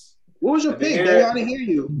 Cardinals. What was your Did you pick, hear David? it? I didn't hear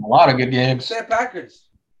you. A lot of good games. Said Packers.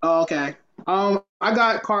 Oh, okay. I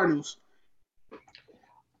got Cardinals.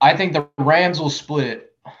 I think the Rams will split it.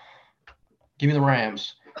 Give me the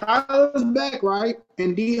Rams. Kyle's back, right?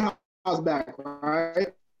 And D-Hop's back, right?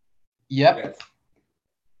 Yep. Yes.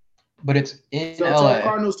 But it's in So LA. tell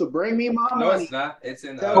Cardinals to bring me my No, money. it's not. It's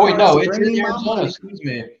in. Tell Oh wait, no, Cardinals to it's bring in me my Arizona. money. Excuse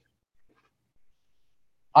me.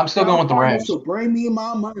 I'm still Tell going with the Cardinals Rams. to bring me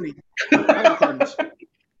my money. I got Cardinals.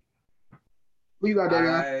 Who you got, David?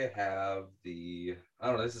 I have the. I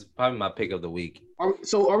don't know. This is probably my pick of the week.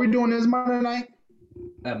 So are we doing this Monday night?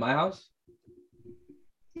 At my house?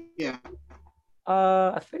 Yeah.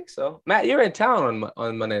 I think so. Matt, you're in town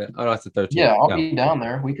on Monday night. Oh, no, it's the 13th. Yeah, I'll No. be down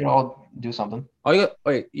there. We could all do something. Oh,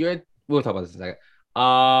 wait. You're in. We'll talk about this in a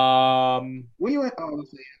second. When you in? Oh,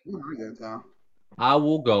 let's see. I got town. I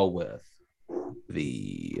will go with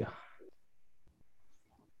the.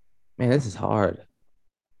 Man, this is hard.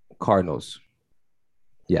 Cardinals.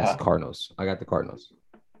 Yes, Yeah. Cardinals. I got the Cardinals.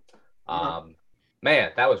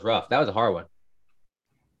 Man, that was rough. That was a hard one.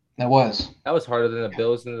 That was. That was harder than the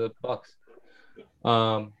Bills and the Bucks.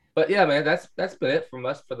 But yeah, man, that's been it from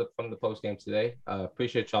us from the post game today.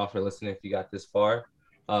 Appreciate y'all for listening if you got this far.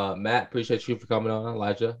 Matt, appreciate you for coming on.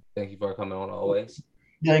 Elijah, thank you for coming on always.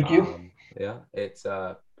 Thank you. Yeah, it's been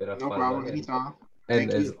a No fun problem. one. Anytime.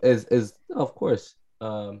 And Thank is of course,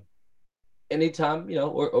 anytime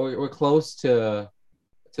we're close to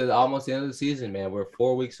almost the end of the season, man. We're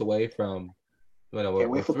 4 weeks away from.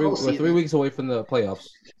 We're 3 weeks away from the playoffs,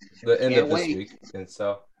 the end of this week, and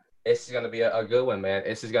so it's gonna be a good one, man.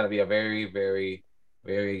 This is gonna be a very, very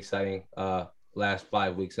Very exciting last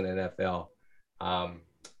 5 weeks in the NFL.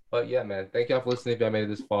 But yeah, man, thank y'all for listening. If y'all made it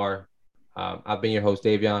this far, I've been your host,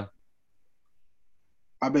 Davion,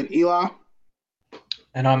 I've been Eli.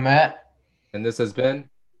 And I'm Matt. and this has been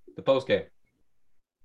the post game.